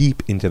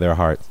deep into their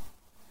hearts.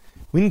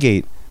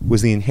 Wingate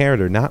was the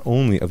inheritor not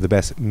only of the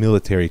best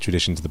military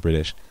traditions of the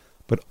British,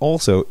 but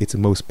also its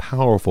most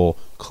powerful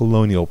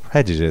colonial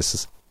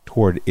prejudices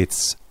toward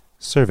its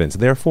servants.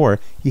 Therefore,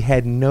 he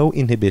had no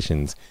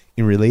inhibitions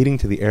in relating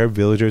to the Arab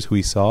villagers who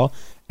he saw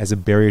as a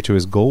barrier to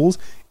his goals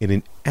in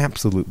an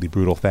absolutely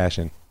brutal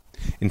fashion.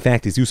 In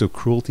fact, his use of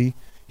cruelty,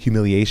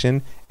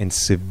 humiliation, and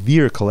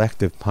severe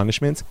collective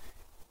punishments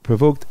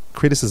provoked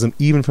criticism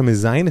even from his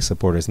Zionist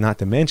supporters, not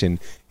to mention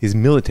his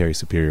military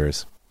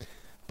superiors.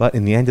 But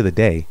in the end of the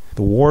day,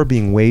 the war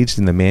being waged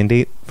in the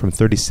Mandate from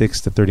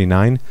 36 to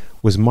 39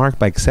 was marked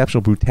by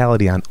exceptional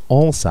brutality on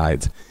all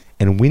sides,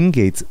 and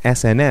Wingate's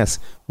SNS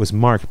was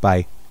marked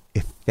by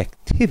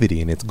effectivity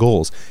in its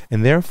goals,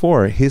 and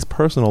therefore his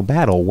personal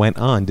battle went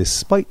on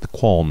despite the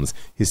qualms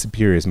his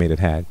superiors may have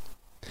had.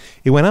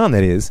 It went on,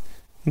 that is,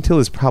 until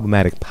his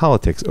problematic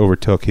politics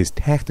overtook his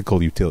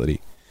tactical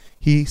utility.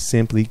 He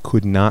simply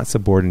could not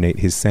subordinate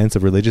his sense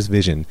of religious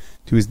vision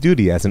to his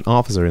duty as an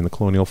officer in the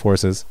colonial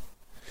forces.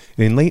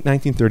 And in late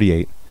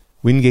 1938,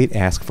 Wingate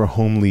asked for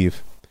home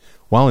leave.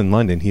 While in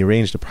London, he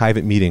arranged a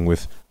private meeting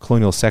with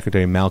Colonial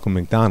Secretary Malcolm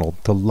MacDonald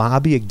to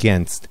lobby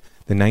against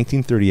the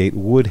 1938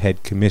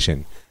 Woodhead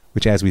Commission,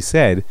 which, as we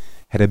said,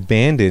 had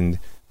abandoned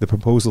the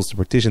proposals to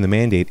partition the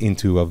Mandate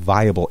into a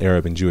viable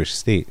Arab and Jewish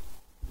state.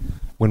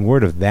 When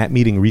word of that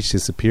meeting reached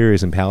his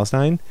superiors in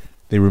Palestine,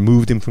 they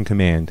removed him from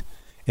command,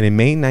 and in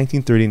May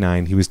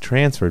 1939 he was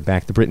transferred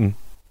back to Britain.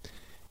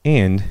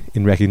 And,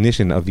 in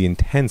recognition of the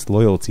intense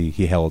loyalty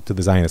he held to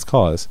the Zionist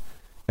cause,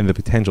 and the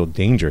potential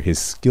danger his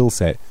skill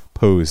set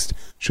posed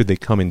should they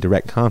come in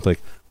direct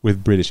conflict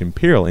with British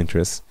imperial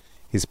interests,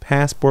 his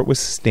passport was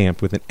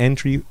stamped with an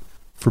entry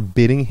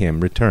forbidding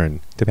him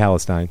return to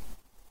Palestine.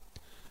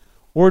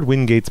 Ord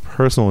Wingate's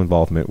personal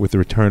involvement with the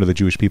return of the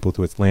Jewish people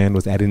to its land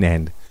was at an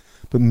end,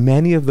 but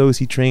many of those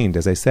he trained,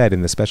 as I said,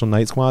 in the special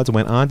night squads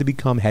went on to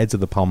become heads of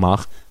the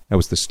Palmach, that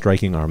was the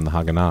striking arm of the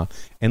Haganah,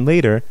 and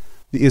later,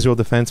 the Israel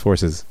Defense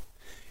Forces.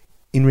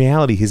 In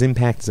reality, his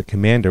impact as a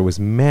commander was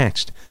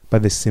matched by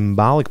the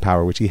symbolic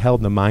power which he held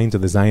in the minds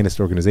of the Zionist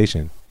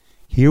organization.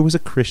 Here was a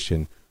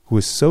Christian who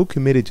was so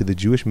committed to the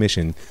Jewish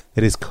mission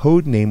that his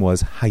code name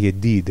was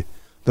Hayedid,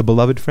 the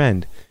beloved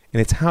friend,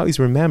 and it's how he's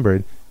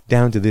remembered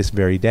down to this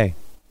very day.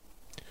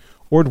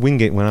 Ord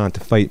Wingate went on to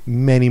fight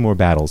many more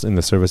battles in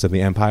the service of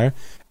the empire,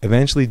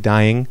 eventually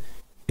dying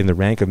in the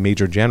rank of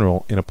Major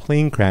General in a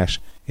plane crash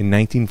in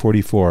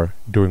 1944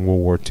 during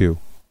World War II.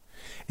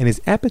 And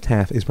his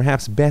epitaph is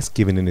perhaps best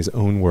given in his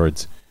own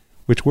words,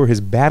 which were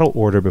his battle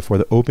order before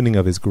the opening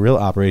of his guerrilla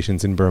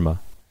operations in Burma.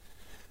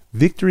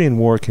 Victory in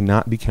war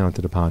cannot be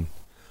counted upon,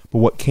 but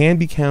what can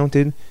be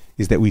counted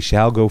is that we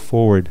shall go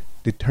forward,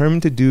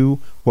 determined to do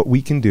what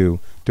we can do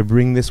to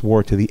bring this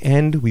war to the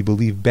end we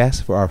believe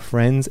best for our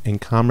friends and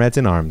comrades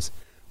in arms,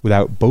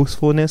 without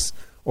boastfulness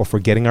or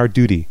forgetting our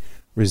duty,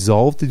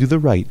 resolved to do the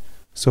right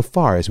so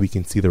far as we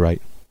can see the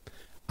right.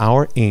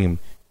 Our aim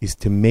is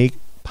to make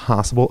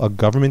possible a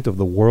government of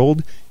the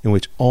world in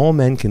which all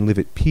men can live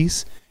at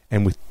peace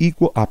and with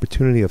equal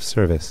opportunity of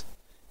service.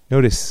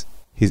 Notice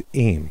his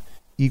aim,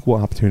 equal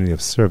opportunity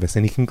of service.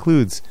 And he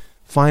concludes,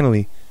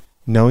 finally,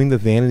 knowing the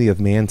vanity of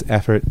man's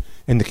effort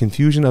and the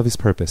confusion of his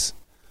purpose,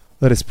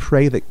 let us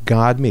pray that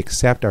God may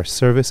accept our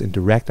service and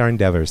direct our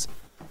endeavors,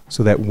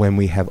 so that when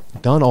we have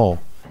done all,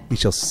 we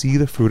shall see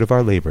the fruit of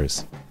our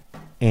labors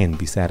and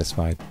be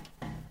satisfied.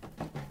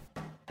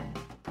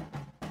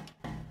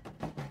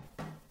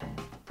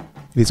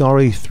 It is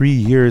already 3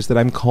 years that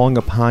I'm calling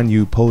upon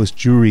you, Polish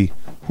Jewry,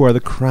 who are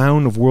the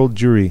crown of world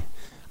Jewry.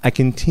 I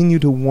continue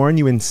to warn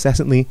you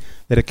incessantly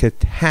that a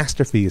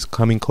catastrophe is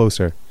coming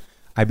closer.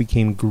 I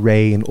became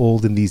gray and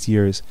old in these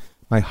years.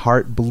 My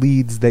heart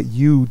bleeds that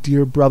you,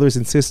 dear brothers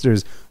and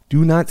sisters,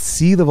 do not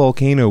see the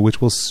volcano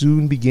which will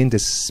soon begin to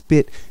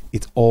spit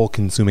its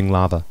all-consuming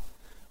lava.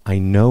 I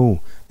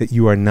know that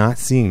you are not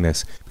seeing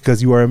this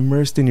because you are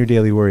immersed in your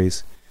daily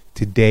worries.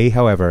 Today,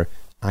 however,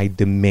 I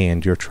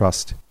demand your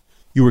trust.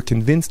 You were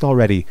convinced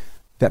already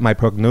that my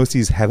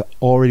prognoses have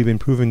already been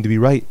proven to be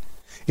right.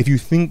 If you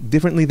think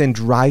differently, then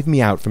drive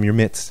me out from your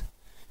midst.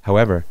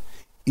 However,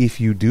 if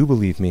you do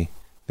believe me,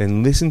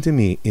 then listen to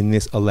me in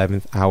this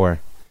 11th hour.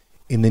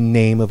 In the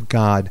name of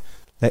God,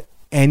 let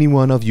any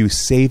one of you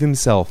save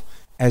himself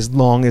as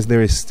long as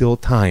there is still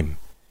time,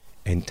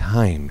 and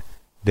time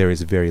there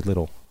is very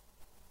little.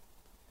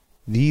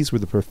 These were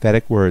the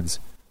prophetic words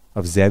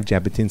of Zev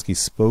Jabotinsky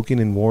spoken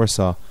in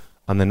Warsaw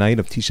on the night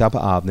of Tisha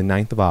B'Av, the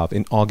 9th of Av,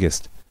 in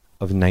August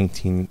of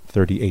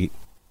 1938.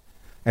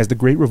 As the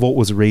Great Revolt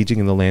was raging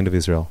in the land of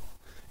Israel,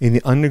 and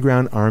the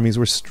underground armies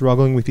were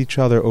struggling with each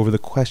other over the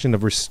question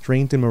of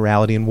restraint and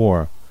morality in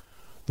war,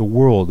 the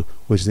world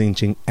was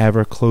inching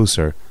ever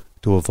closer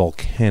to a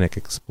volcanic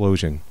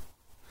explosion.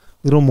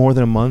 Little more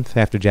than a month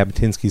after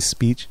Jabotinsky's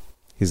speech,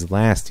 his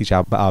last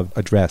Tisha B'Av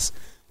address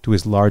to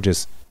his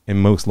largest and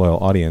most loyal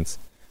audience,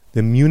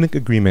 the Munich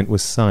Agreement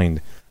was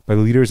signed by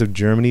the leaders of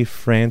Germany,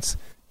 France,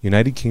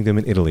 United Kingdom,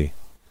 and Italy.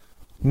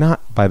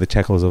 Not by the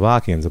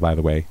Czechoslovakians, by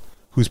the way,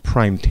 whose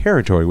prime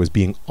territory was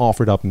being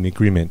offered up in the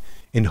agreement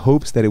in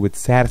hopes that it would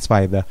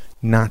satisfy the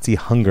Nazi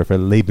hunger for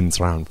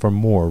Lebensraum, for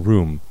more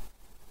room.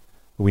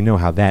 We know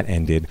how that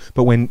ended,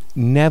 but when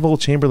Neville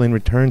Chamberlain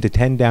returned to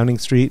 10 Downing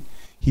Street,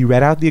 he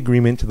read out the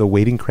agreement to the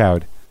waiting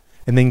crowd,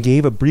 and then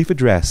gave a brief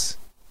address,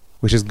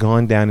 which has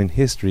gone down in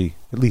history,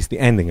 at least the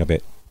ending of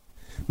it.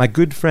 My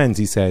good friends,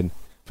 he said,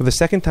 for the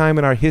second time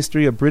in our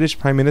history, a British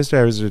Prime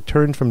Minister has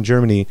returned from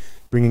Germany,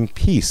 bringing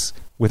peace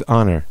with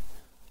honor.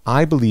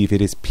 I believe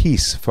it is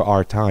peace for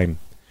our time.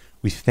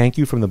 We thank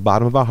you from the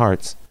bottom of our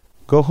hearts.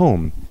 Go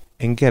home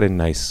and get a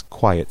nice,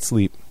 quiet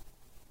sleep.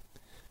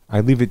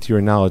 I leave it to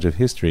your knowledge of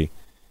history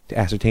to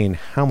ascertain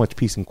how much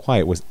peace and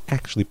quiet was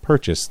actually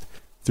purchased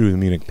through the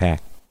Munich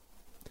Pact.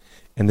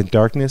 And the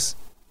darkness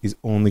is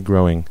only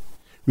growing,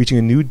 reaching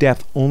a new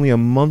depth only a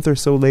month or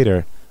so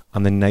later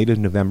on the night of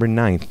November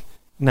 9th,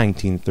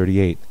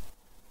 1938.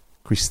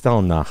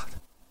 Kristallnacht,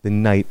 the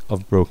night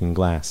of broken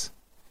glass.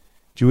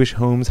 Jewish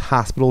homes,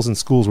 hospitals, and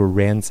schools were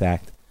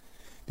ransacked.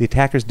 The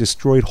attackers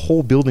destroyed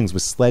whole buildings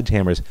with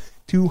sledgehammers.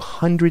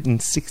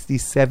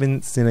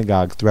 267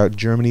 synagogues throughout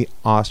Germany,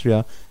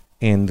 Austria,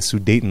 and the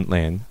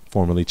Sudetenland,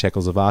 formerly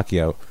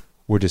Czechoslovakia,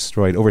 were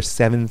destroyed. Over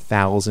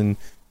 7,000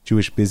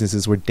 Jewish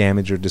businesses were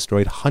damaged or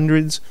destroyed.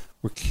 Hundreds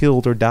were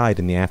killed or died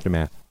in the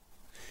aftermath.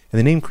 And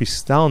the name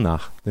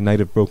Kristallnacht, the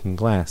night of broken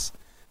glass,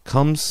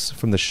 comes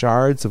from the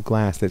shards of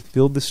glass that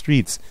filled the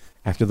streets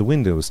after the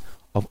windows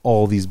of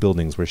all these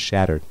buildings were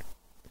shattered.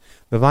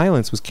 The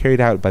violence was carried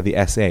out by the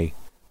SA,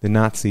 the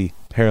Nazi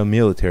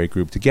paramilitary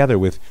group, together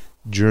with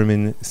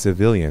German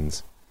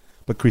civilians.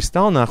 But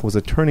Kristallnacht was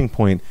a turning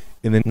point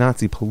in the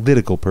Nazi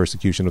political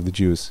persecution of the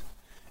Jews.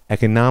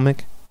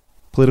 Economic,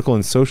 political,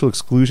 and social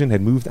exclusion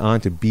had moved on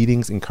to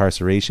beatings,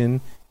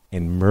 incarceration,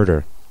 and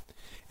murder.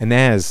 And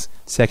as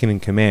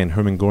second-in-command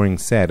Hermann Göring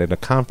said at a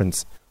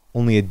conference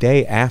only a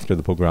day after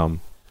the pogrom,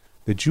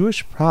 the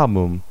Jewish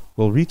problem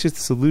will reach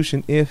its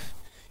solution if,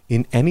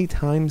 in any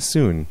time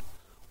soon,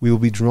 we will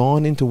be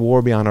drawn into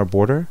war beyond our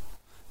border.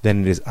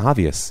 Then it is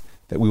obvious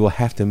that we will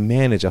have to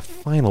manage a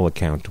final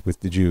account with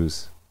the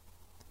Jews.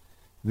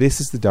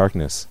 This is the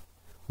darkness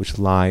which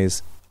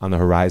lies on the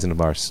horizon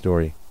of our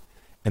story,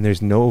 and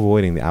there's no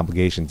avoiding the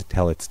obligation to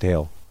tell its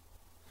tale.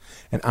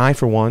 And I,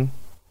 for one,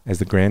 as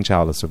the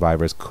grandchild of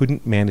survivors,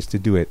 couldn't manage to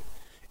do it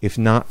if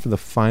not for the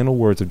final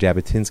words of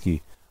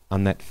Jabotinsky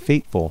on that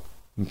fateful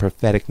and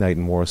prophetic night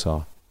in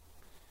Warsaw.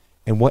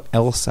 And what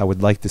else I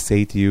would like to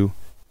say to you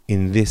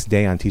in this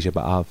day on Tisha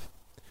B'Av?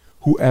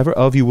 Whoever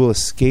of you will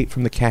escape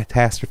from the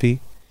catastrophe,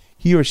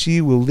 he or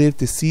she will live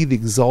to see the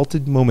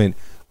exalted moment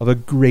of a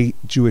great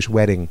Jewish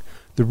wedding,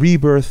 the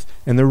rebirth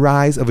and the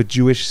rise of a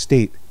Jewish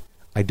state.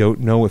 I don't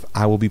know if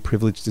I will be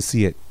privileged to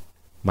see it.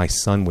 My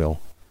son will.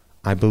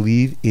 I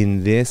believe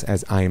in this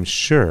as I am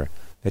sure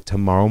that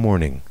tomorrow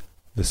morning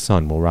the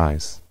sun will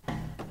rise. I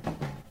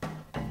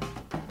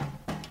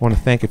want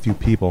to thank a few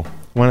people.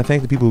 I want to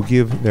thank the people who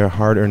give their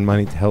hard-earned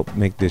money to help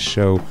make this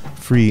show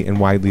free and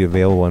widely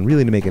available and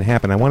really to make it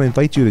happen. I want to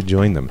invite you to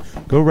join them.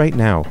 Go right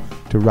now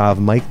to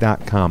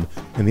ravmike.com.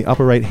 In the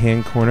upper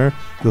right-hand corner,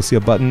 you'll see a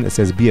button that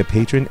says Be a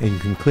Patron, and you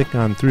can click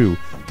on through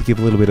to give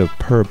a little bit of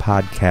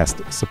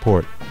per-podcast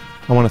support.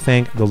 I want to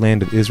thank the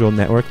Land of Israel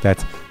Network,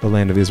 that's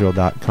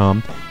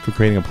thelandofisrael.com, for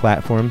creating a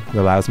platform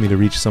that allows me to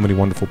reach so many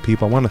wonderful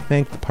people. I want to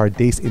thank the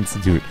Pardes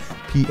Institute,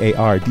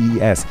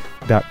 pardes.org.il,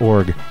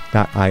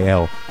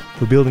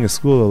 for building a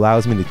school that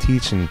allows me to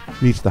teach and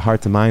reach the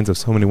hearts and minds of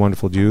so many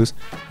wonderful Jews.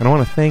 And I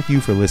want to thank you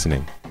for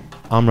listening.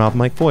 I'm Rav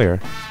Mike Feuer,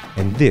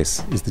 and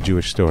this is The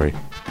Jewish Story.